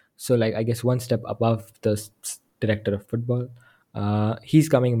 So, like, I guess one step above the director of football. He's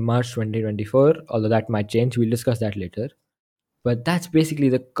coming March 2024, although that might change. We'll discuss that later. But that's basically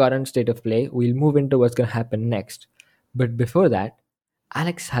the current state of play. We'll move into what's going to happen next. But before that,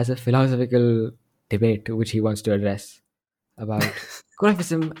 Alex has a philosophical debate which he wants to address about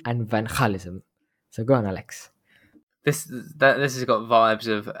Cruyffism and Van Gaalism. So go on, Alex. This has got vibes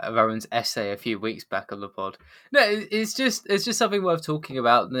of Aaron's essay a few weeks back on the pod. No, it's just something worth talking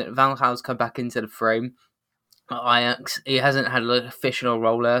about. Van Gaal's come back into the frame at Ajax. He hasn't had an official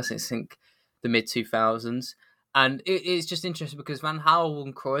role there since I think the mid 2000s. And it's just interesting because Van Gaal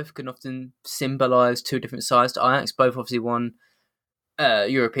and Cruyff can often symbolise two different sides to Ajax. Both obviously won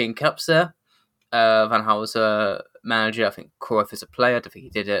European Cups there. Van Gaal was a manager. I think Cruyff as a player. I don't think he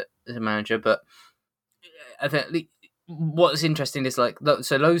did it as a manager. But I think what's interesting is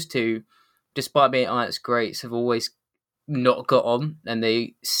so those two, despite being Ajax greats, have always not got on, and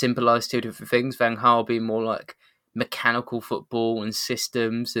they symbolise two different things. Van Gaal being more like mechanical football and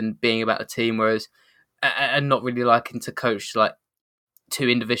systems and being about a team, whereas and not really liking to coach like two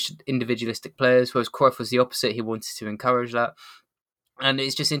individualistic players. Whereas Cruyff was the opposite; he wanted to encourage that. And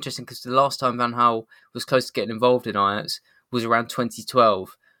it's just interesting because the last time Van Gaal was close to getting involved in Ajax was around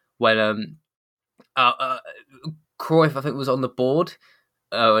 2012, when uh, Cruyff, I think, was on the board,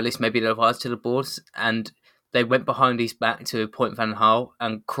 or at least maybe the advisor to the boards, and they went behind his back to appoint Van Gaal,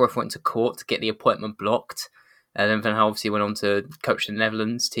 and Cruyff went to court to get the appointment blocked. And then Van Gaal obviously went on to coach the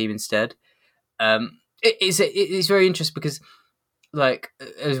Netherlands team instead. It's very interesting because, like,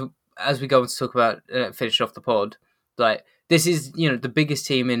 as we go on to talk about finish off the pod, like this is the biggest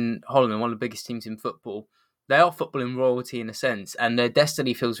team in Holland, one of the biggest teams in football. They are footballing royalty in a sense, and their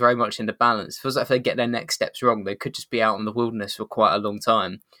destiny feels very much in the balance. It feels like if they get their next steps wrong, they could just be out in the wilderness for quite a long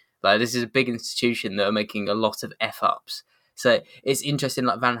time. Like this is a big institution that are making a lot of f ups. So it's interesting,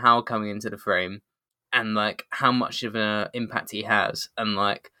 like Van Gaal coming into the frame, and like how much of an impact he has, and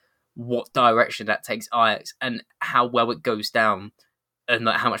like what direction that takes Ajax, and how well it goes down and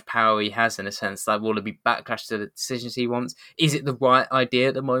like how much power he has in a sense. Like, will there be backlash to the decisions he wants? Is it the right idea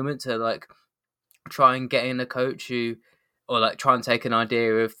at the moment to like try and get in a coach who, or like try and take an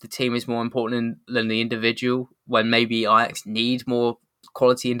idea of the team is more important than the individual when maybe Ajax need more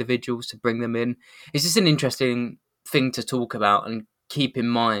quality individuals to bring them in? It's just an interesting thing to talk about and keep in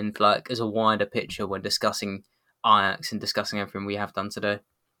mind, like as a wider picture when discussing Ajax and discussing everything we have done today.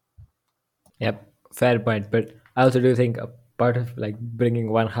 Yep, fair point. But I also do think a part of like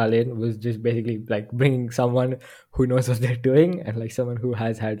bringing Van Hal in was just basically like bringing someone who knows what they're doing and like someone who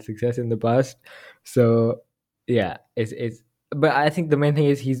has had success in the past. So yeah, it's. But I think the main thing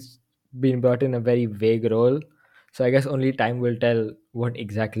is he's been brought in a very vague role. So I guess only time will tell what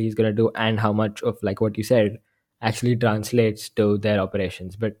exactly he's gonna do and how much of like what you said actually translates to their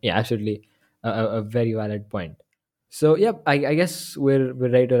operations. But yeah, absolutely a very valid point. So yep, I guess we're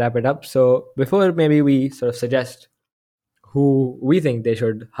ready to wrap it up. So before maybe we sort of suggest who we think they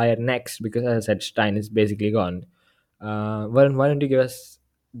should hire next, because as I said, Stein is basically gone. Why don't you give us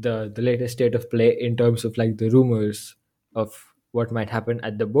the latest state of play in terms of like the rumors of what might happen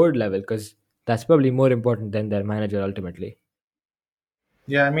at the board level, because that's probably more important than their manager ultimately.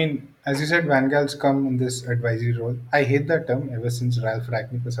 Yeah, I mean, as you said, Van Gaal's come in this advisory role. I hate that term ever since Ralph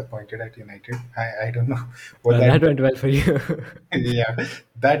Ragnick was appointed at United. I don't know what Well, that. that went well for you. Yeah,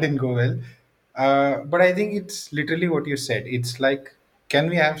 that didn't go well. But I think it's literally what you said. It's like, can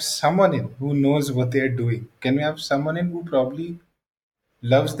we have someone in who knows what they're doing? Can we have someone in who probably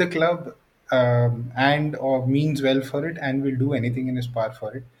loves the club and or means well for it and will do anything in his power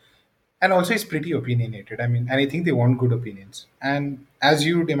for it? And also is pretty opinionated. I mean, and I think they want good opinions. And as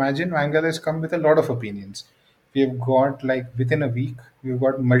you'd imagine, Vangal has come with a lot of opinions. We have got like within a week, we've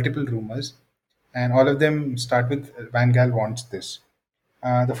got multiple rumors, and all of them start with Van Gaal wants this.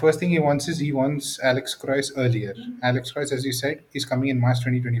 The first thing he wants is he wants Alex Cruyff earlier. Alex Cruyff, as you said, is coming in March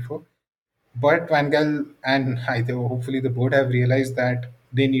 2024. But Van Gaal and either hopefully the board have realized that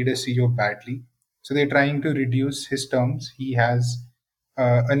they need a CEO badly. So they're trying to reduce his terms. He has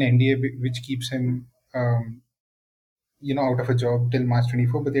an NDA which keeps him, out of a job till March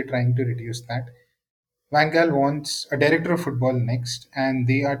 24, but they're trying to reduce that. Van Gaal wants a director of football next, and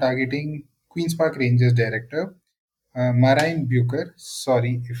they are targeting Queen's Park Rangers director, Marine Bucher.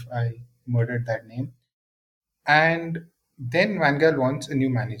 Sorry if I murdered that name. And then Van Gaal wants a new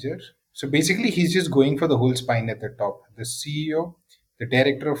manager. So basically, he's just going for the whole spine at the top: the CEO, the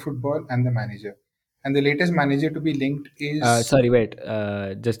director of football, and the manager. And the latest manager to be linked is. Sorry, wait.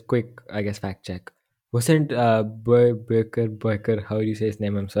 Just quick, I guess, fact check. Wasn't Burker, how do you say his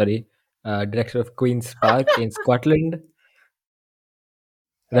name? I'm sorry. Director of Queen's Park in Scotland,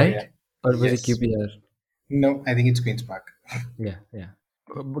 Oh, yeah. right? Or was it Yes. QPR? No, I think it's Queen's Park. Yeah, yeah.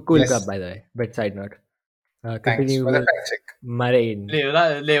 Cool club, Yes. by the way. But side note. Thanks Continue for the with fact check. Marine. Leo,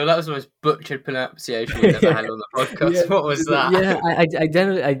 that was the most butchered pronunciation we've ever had on the Yeah, podcast. What was that? yeah. I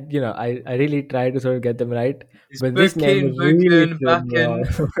generally, I really try to sort of get them right, It's but this name is really Bookin, thrown me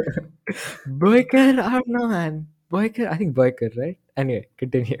Backen. off. Boyker, I don't know, man. Boyker, I think Boyker, right? Anyway,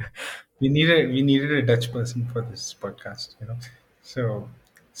 continue. We needed a Dutch person for this podcast, So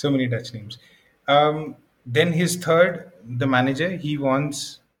so many Dutch names. Then his third, the manager, he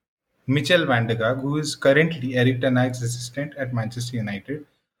wants Michel van de Gaag, who is currently Eric Ten Hag's assistant at Manchester United.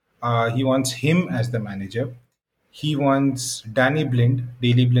 He wants him as the manager. He wants Danny Blind,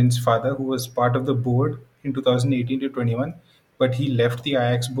 Daley Blind's father, who was part of the board in 2018 to 21, but he left the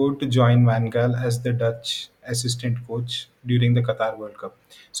Ajax board to join Van Gaal as the Dutch assistant coach during the Qatar World Cup.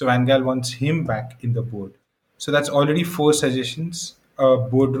 So Van Gaal wants him back in the board. So that's already four suggestions: a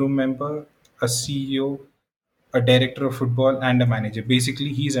boardroom member, a CEO, a director of football, and a manager.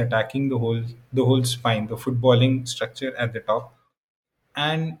 Basically, he's attacking the whole spine, the footballing structure at the top.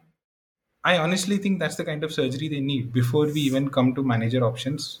 And I honestly think that's the kind of surgery they need before we even come to manager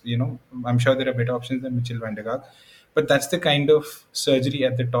options. I'm sure there are better options than Mitchell van der Gaag, but that's the kind of surgery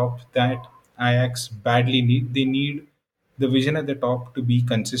at the top that Ajax badly need. They need the vision at the top to be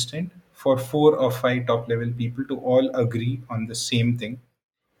consistent for four or five top level people to all agree on the same thing,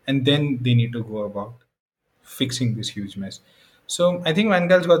 and then they need to go about fixing this huge mess. So I think Van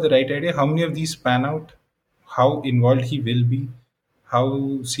Gaal's got the right idea. How many of these pan out? How involved he will be?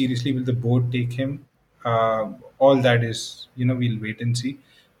 How seriously will the board take him? All that is, we'll wait and see.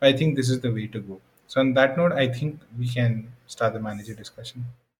 I think this is the way to go. So on that note, I think we can start the manager discussion.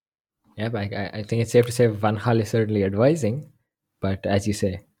 Yeah, but I think it's safe to say Van Hal is certainly advising, but as you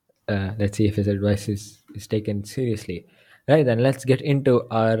say, let's see if his advice is taken seriously. Right, then let's get into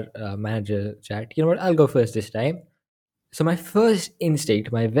our manager chat. You know what? I'll go first this time. So my first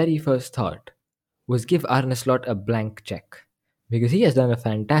instinct, my very first thought was give Arne Slot a blank check because he has done a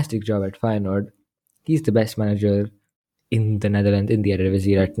fantastic job at Feyenoord. He's the best manager in the Netherlands in the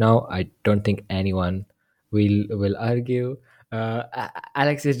Eredivisie right now. I don't think anyone will argue.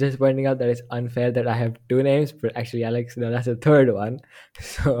 Alex is just pointing out that it's unfair that I have two names, but actually, Alex, no, that's a third one.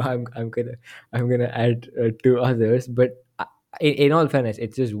 So I'm gonna add two others. But in all fairness,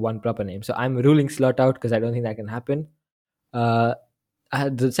 it's just one proper name. So I'm ruling Slot out because I don't think that can happen. Uh,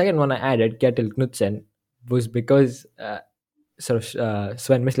 the second one I added, Ketil Knudsen, was because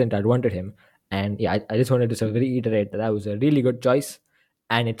Sven Mislintat wanted him. And yeah, I just wanted to sort of reiterate that that was a really good choice.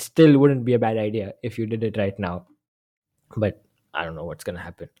 And it still wouldn't be a bad idea if you did it right now. But I don't know what's going to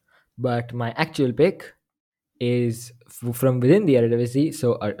happen. But my actual pick is from within the Eredivisie.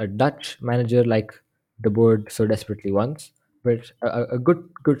 So a Dutch manager like the board so desperately wants. But a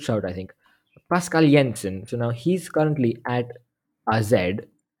good shout, I think. Pascal Jensen. So now he's currently at AZ,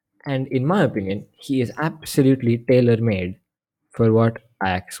 and in my opinion, he is absolutely tailor made for what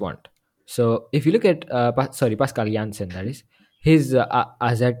Ajax want. So if you look at Pascal Janssen, that is his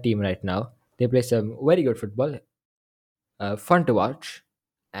AZ team right now, they play some very good football, fun to watch,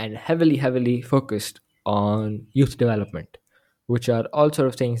 and heavily focused on youth development, which are all sort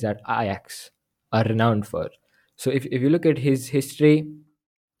of things that Ajax are renowned for. So if you look at his history,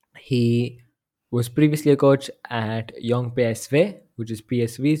 he was previously a coach at Young PSV, which is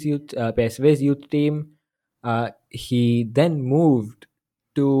PSV's youth team. He then moved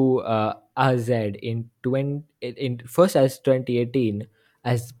to AZ in first as 2018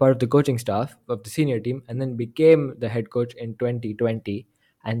 as part of the coaching staff of the senior team, and then became the head coach in 2020.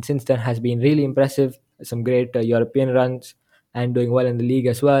 And since then has been really impressive. Some great European runs and doing well in the league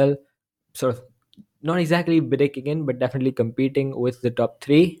as well. Sort of not exactly breaking in, but definitely competing with the top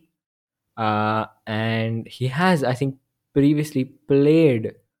three. And he has, I think, previously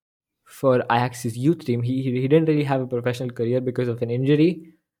played for Ajax's youth team. He didn't really have a professional career because of an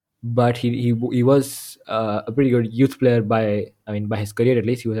injury, but he was a pretty good youth player by his career at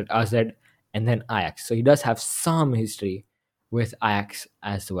least. He was at AZ and then Ajax, so he does have some history with Ajax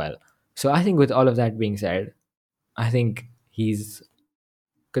as well. So I think with all of that being said, I think he's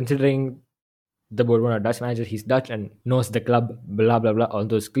considering the Bournemouth Dutch manager. He's Dutch and knows the club, blah blah blah, all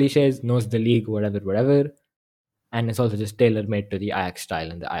those cliches, knows the league, whatever, and it's also just tailor made to the Ajax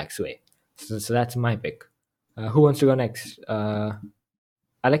style and the Ajax way. So that's my pick. Who wants to go next?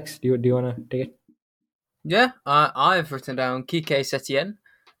 Alex, do you want to take it? Yeah, I've written down Kike Setien.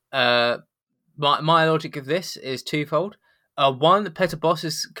 Uh, my logic of this is twofold. One, Peter Boss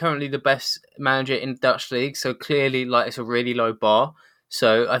is currently the best manager in the Dutch league, so clearly, like, it's a really low bar.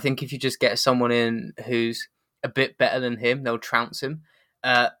 So I think if you just get someone in who's a bit better than him, they'll trounce him.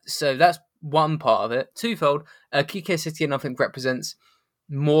 So that's one part of it. Twofold, Kike Setien I think represents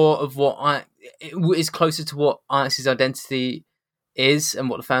more of what it is closer to what Ajax's identity is and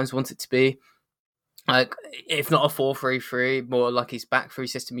what the fans want it to be. Like, if not a 4-3-3, more like his back three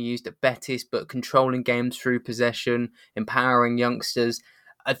system he used at Betis, but controlling games through possession, empowering youngsters.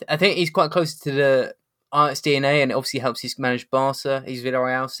 I think he's quite close to the Ajax DNA, and it obviously helps he's managed Barca. He's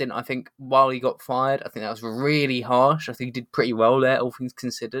Villarreal stint. I think while he got fired, I think that was really harsh. I think he did pretty well there, all things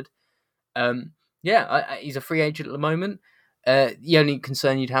considered. Yeah, he's a free agent at the moment. The only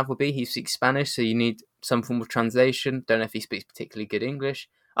concern you'd have would be he speaks Spanish, so you need some form of translation. Don't know if he speaks particularly good English.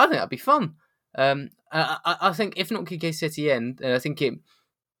 I think that'd be fun. I think if not Kike Setien, I think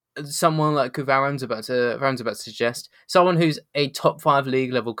someone like who Varun's about to suggest, someone who's a top 5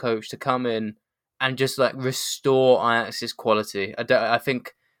 league level coach to come in and just like restore Ajax's quality. I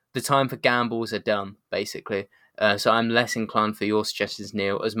think the time for gambles are done, basically. So I'm less inclined for your suggestions,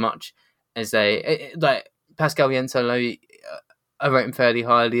 Neil, as much as like Pascal Jensen. I rate him fairly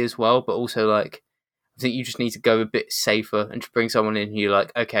highly as well, but also like I think you just need to go a bit safer and to bring someone in who you're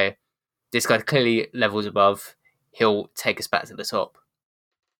like, okay, this guy clearly levels above. He'll take us back to the top.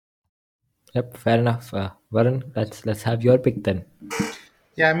 Yep, fair enough. Varun, let's have your pick then.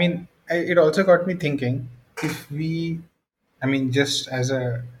 Yeah, I mean, it also got me thinking if we, I mean, just as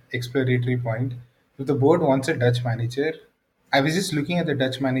a exploratory point, if the board wants a Dutch manager, I was just looking at the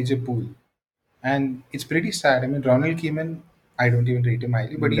Dutch manager pool, and it's pretty sad. I mean, Ronald Koeman, I don't even rate him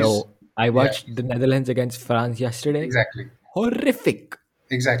highly, but he's, No, I yeah, watched the Netherlands against France yesterday. exactly, Horrific.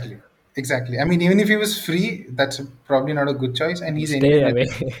 exactly, exactly. I mean, even if he was free, that's probably not a good choice, and he's anyway Stay away.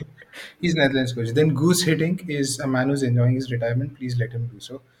 Netherlands. He's Netherlands coach. Then Goose Hiddink is a man who's enjoying his retirement. Please let him do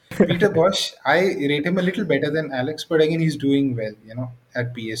so. Peter Bosch, I rate him a little better than Alex, but again, he's doing well,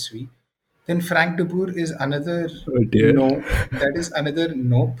 at PSV. Then Frank de Boer is another Oh dear. no. That is another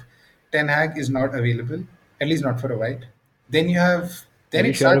nope. Ten Hag is not available, at least not for a while. Then you have Are then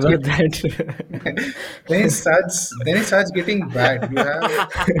you it sure starts about getting that? then it starts getting bad. You have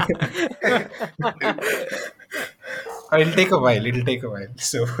it'll take a while. It'll take a while.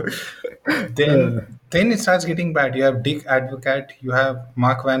 So then it starts getting bad. You have Dick Advocat, you have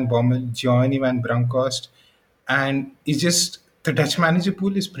Mark Van Bommel, Giovanni Van Bronckhorst, and it's just the Dutch manager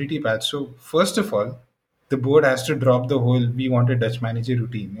pool is pretty bad. So first of all, the board has to drop the whole "we want a Dutch manager"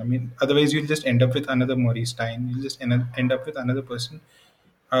 routine. I mean, otherwise you'll just end up with another Maurice Stein. You'll just end up with another person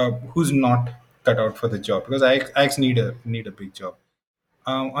who's not cut out for the job, because Ajax need a big job.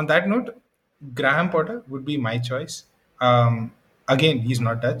 On that note, Graham Potter would be my choice. Again, he's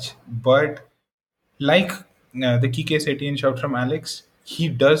not Dutch, but like the Kike Setien shout from Alex, he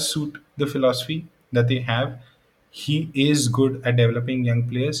does suit the philosophy that they have. He is good at developing young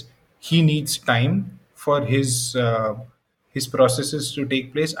players. He needs time for his processes to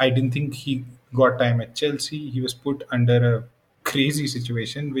take place. I didn't think he got time at Chelsea. He was put under a crazy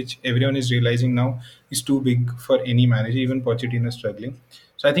situation, which everyone is realizing now is too big for any manager. Even Pochettino is struggling.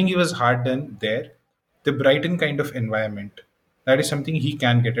 So I think he was hard done there. The Brighton kind of environment, that is something he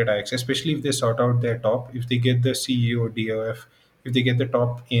can get at Ajax, especially if they sort out their top, if they get the CEO, DOF, if they get the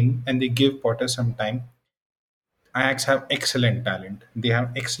top in and they give Potter some time. Ajax have excellent talent. They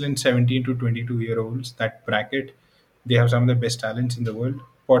have excellent 17 to 22-year-olds. That bracket, they have some of the best talents in the world.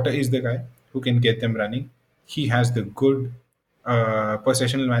 Potter is the guy who can get them running. He has the good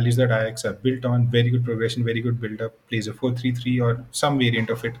possessional values that Ajax are built on. Very good progression, very good build up. Plays a 4-3-3 or some variant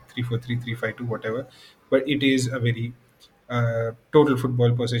of it, 3-4-3, 3-5-2, whatever. But it is a very total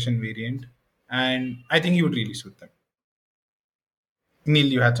football possession variant. And I think he would really suit them. Neil,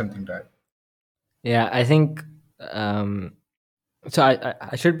 you had something to add. Yeah, I think. Um, so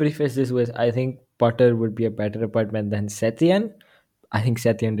I should preface this with I think Potter would be a better appointment than Setien. I think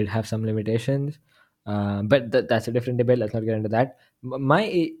Setien did have some limitations, but that's a different debate. Let's not get into that.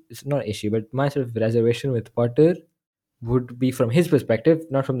 It's not issue, but my sort of reservation with Potter would be from his perspective,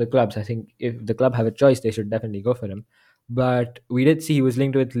 not from the clubs. I think if the club have a choice, they should definitely go for him. But we did see he was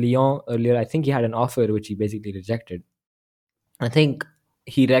linked with Lyon earlier. I think he had an offer which he basically rejected. I think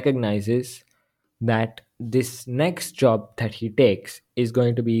he recognizes that this next job that he takes is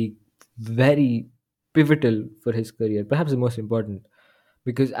going to be very pivotal for his career, perhaps the most important.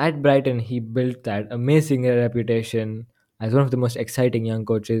 Because at Brighton, he built that amazing reputation as one of the most exciting young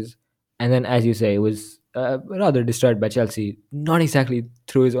coaches. And then, as you say, was rather destroyed by Chelsea, not exactly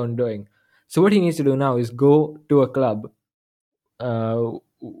through his own doing. So, what he needs to do now is go to a club uh,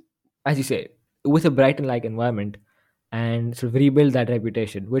 as you say, with a Brighton-like environment and sort of rebuild that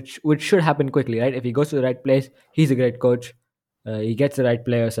reputation, which should happen quickly, right? If he goes to the right place, he's a great coach. He gets the right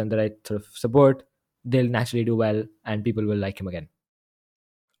players and the right sort of support. They'll naturally do well, and people will like him again.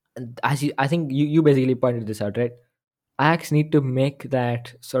 And I think you basically pointed this out, right? Ajax need to make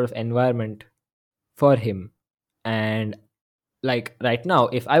that sort of environment for him, and like right now,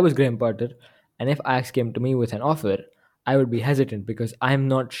 if I was Graham Potter and if Ajax came to me with an offer, I would be hesitant because I'm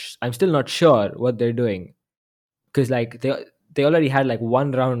still not sure what they're doing, because like they already had like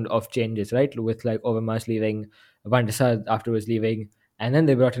one round of changes, right, with like Overmars leaving, Van der Sar afterwards leaving, and then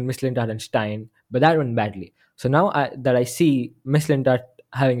they brought in Mislintat and Stein, but that went badly. So now that I see Mislintat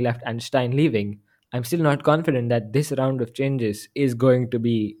having left and Stein leaving, I'm still not confident that this round of changes is going to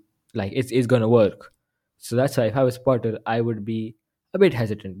be like it's going to work. So that's why if I was Potter, I would be a bit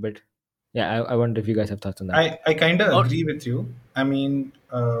hesitant. But yeah, I wonder if you guys have thoughts on that. I kind of Oh, agree with you. I mean,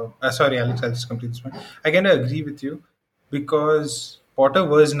 sorry, Alex, I'll just complete this one. I kind of agree with you because Potter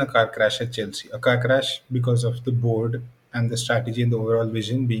was in a car crash at Chelsea. A car crash because of the board and the strategy and the overall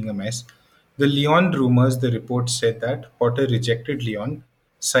vision being a mess. The Lyon rumors, the reports said that Potter rejected Lyon,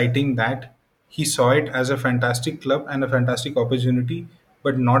 citing that he saw it as a fantastic club and a fantastic opportunity,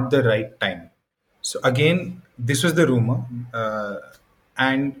 but not the right time. So again, this was the rumor,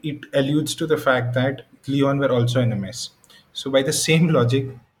 and it alludes to the fact that Lyon were also in a mess. So by the same logic,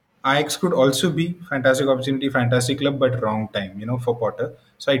 Ajax could also be fantastic opportunity, fantastic club, but wrong time, for Potter.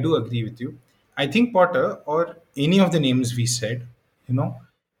 So I do agree with you. I think Potter or any of the names we said, you know,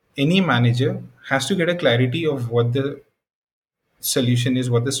 any manager has to get a clarity of what the solution is,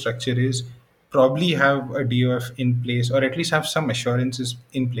 what the structure is, probably have a DOF in place or at least have some assurances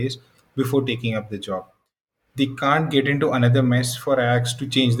in place before taking up the job. They can't get into another mess for Ajax to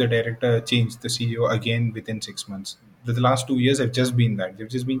change the director, change the CEO again within 6 months. The last 2 years have just been that. They've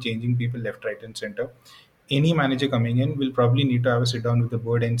just been changing people left, right, and center. Any manager coming in will probably need to have a sit down with the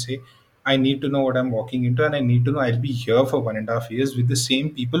board and say, I need to know what I'm walking into, and I need to know I'll be here for 1.5 years with the same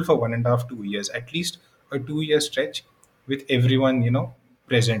people for 1.5, 2 years, at least a 2 year stretch with everyone,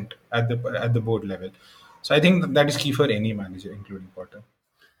 present at the board level. So I think that is key for any manager, including Potter.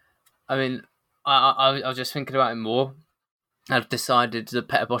 I mean, I was just thinking about it more. I've decided that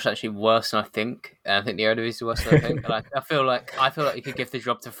Peter Bosch actually worse than I think. And I think the Eredivisie is worse than I think. And I feel like you could give the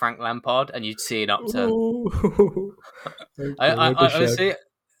job to Frank Lampard and you'd see an upturn. Ooh. I, Okay, I, what a I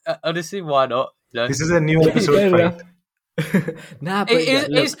shout. honestly, why not? This is a new episode Fair fight. enough. Nah, but yeah,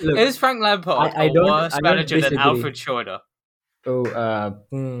 Is Frank Lampard I a don't worse I don't manager than disagree. Alfred Schroeder? Oh,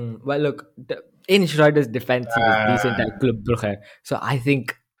 well, look, in Schroeder's defense, he was decent Uh, at Club Brugge, so I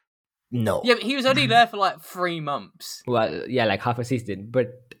think no. Yeah, but he was only there for like 3 months. Well, yeah, like half a season. But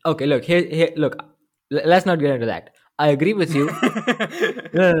okay, look here. Look, let's not get into that. I agree with you.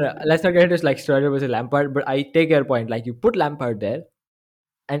 No, no, no. Let's not get into like Schroeder versus Lampard. But I take your point. Like you put Lampard there,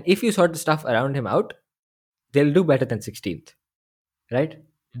 and if you sort the stuff around him out, they'll do better than 16th, right?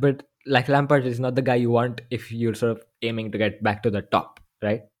 But like Lampard is not the guy you want if you're sort of aiming to get back to the top,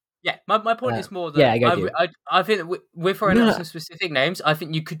 right? Yeah, my point is more Yeah, that I get you. I think that we're throwing No, out no, some specific names. I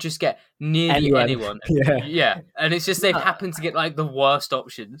think you could just get nearly anyone. anyone. Yeah. Yeah, and it's just they've happened to get like the worst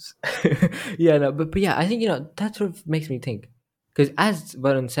options. Yeah, no, but yeah, I think that sort of makes me think because as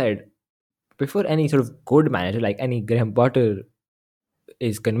Varun said, before any sort of good manager like any Graham Potter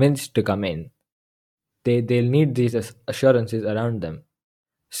is convinced to come in, they'll need these assurances around them.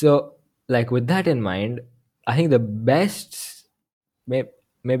 So, like with that in mind, I think the best, may,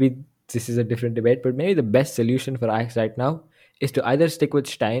 maybe this is a different debate, but maybe the best solution for Ajax right now is to either stick with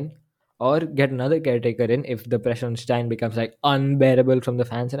Stein or get another caretaker in if the pressure on Stein becomes like unbearable from the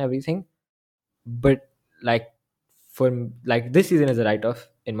fans and everything. But like for like this season is a write-off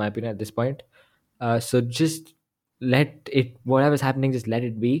in my opinion at this point. So just let it whatever's happening, just let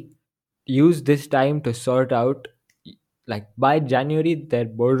it be. Use this time to sort out like by January their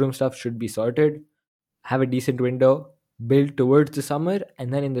boardroom stuff should be sorted. Have a decent window, build towards the summer,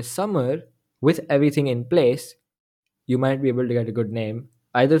 and then in the summer, with everything in place, you might be able to get a good name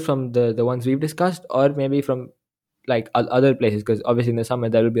either from the ones we've discussed or maybe from like other places because obviously in the summer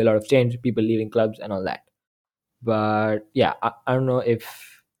there will be a lot of change, people leaving clubs and all that. But yeah, I don't know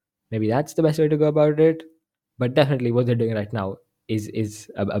if maybe that's the best way to go about it. But definitely what they're doing right now is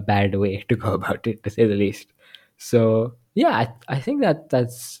a bad way to go about it, to say the least. So yeah, I think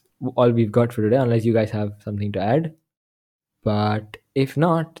that's all we've got for today, unless you guys have something to add. But if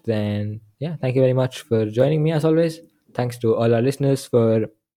not, then yeah, thank you very much for joining me as always. Thanks to all our listeners for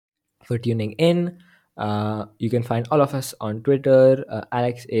tuning in. You can find all of us on Twitter.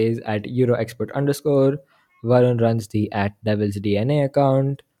 Alex is at EuroExpert underscore. Varun runs the at Devil's DNA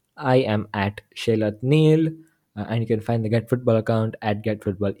account. I am at Shailat Neil. And you can find the Get Football account at Get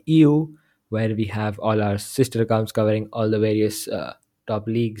Football EU, where we have all our sister accounts covering all the various top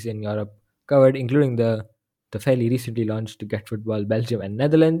leagues in Europe covered, including the fairly recently launched Get Football Belgium and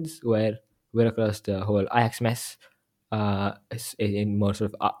Netherlands, where we're across the whole Ajax mess in more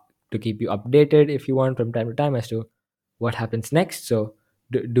sort of to keep you updated if you want from time to time as to what happens next. So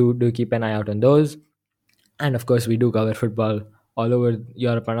do keep an eye out on those. And of course, we do cover football all over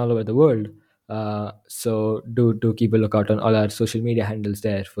Europe and all over the world. So do keep a lookout on all our social media handles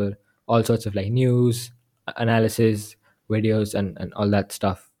there for all sorts of like news, analysis, videos, and all that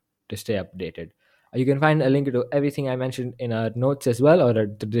stuff to stay updated. You can find a link to everything I mentioned in our notes as well, or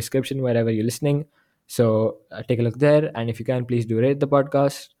at the description wherever you're listening. So take a look there, and if you can, please do rate the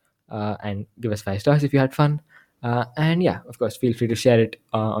podcast and give us 5 stars if you had fun. And yeah, of course, feel free to share it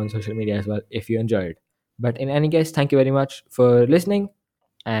on social media as well if you enjoyed. But in any case, thank you very much for listening,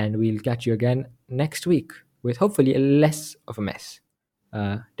 and we'll catch you again next week with hopefully a less of a mess.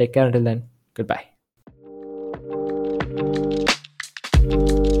 Take care until then. Goodbye.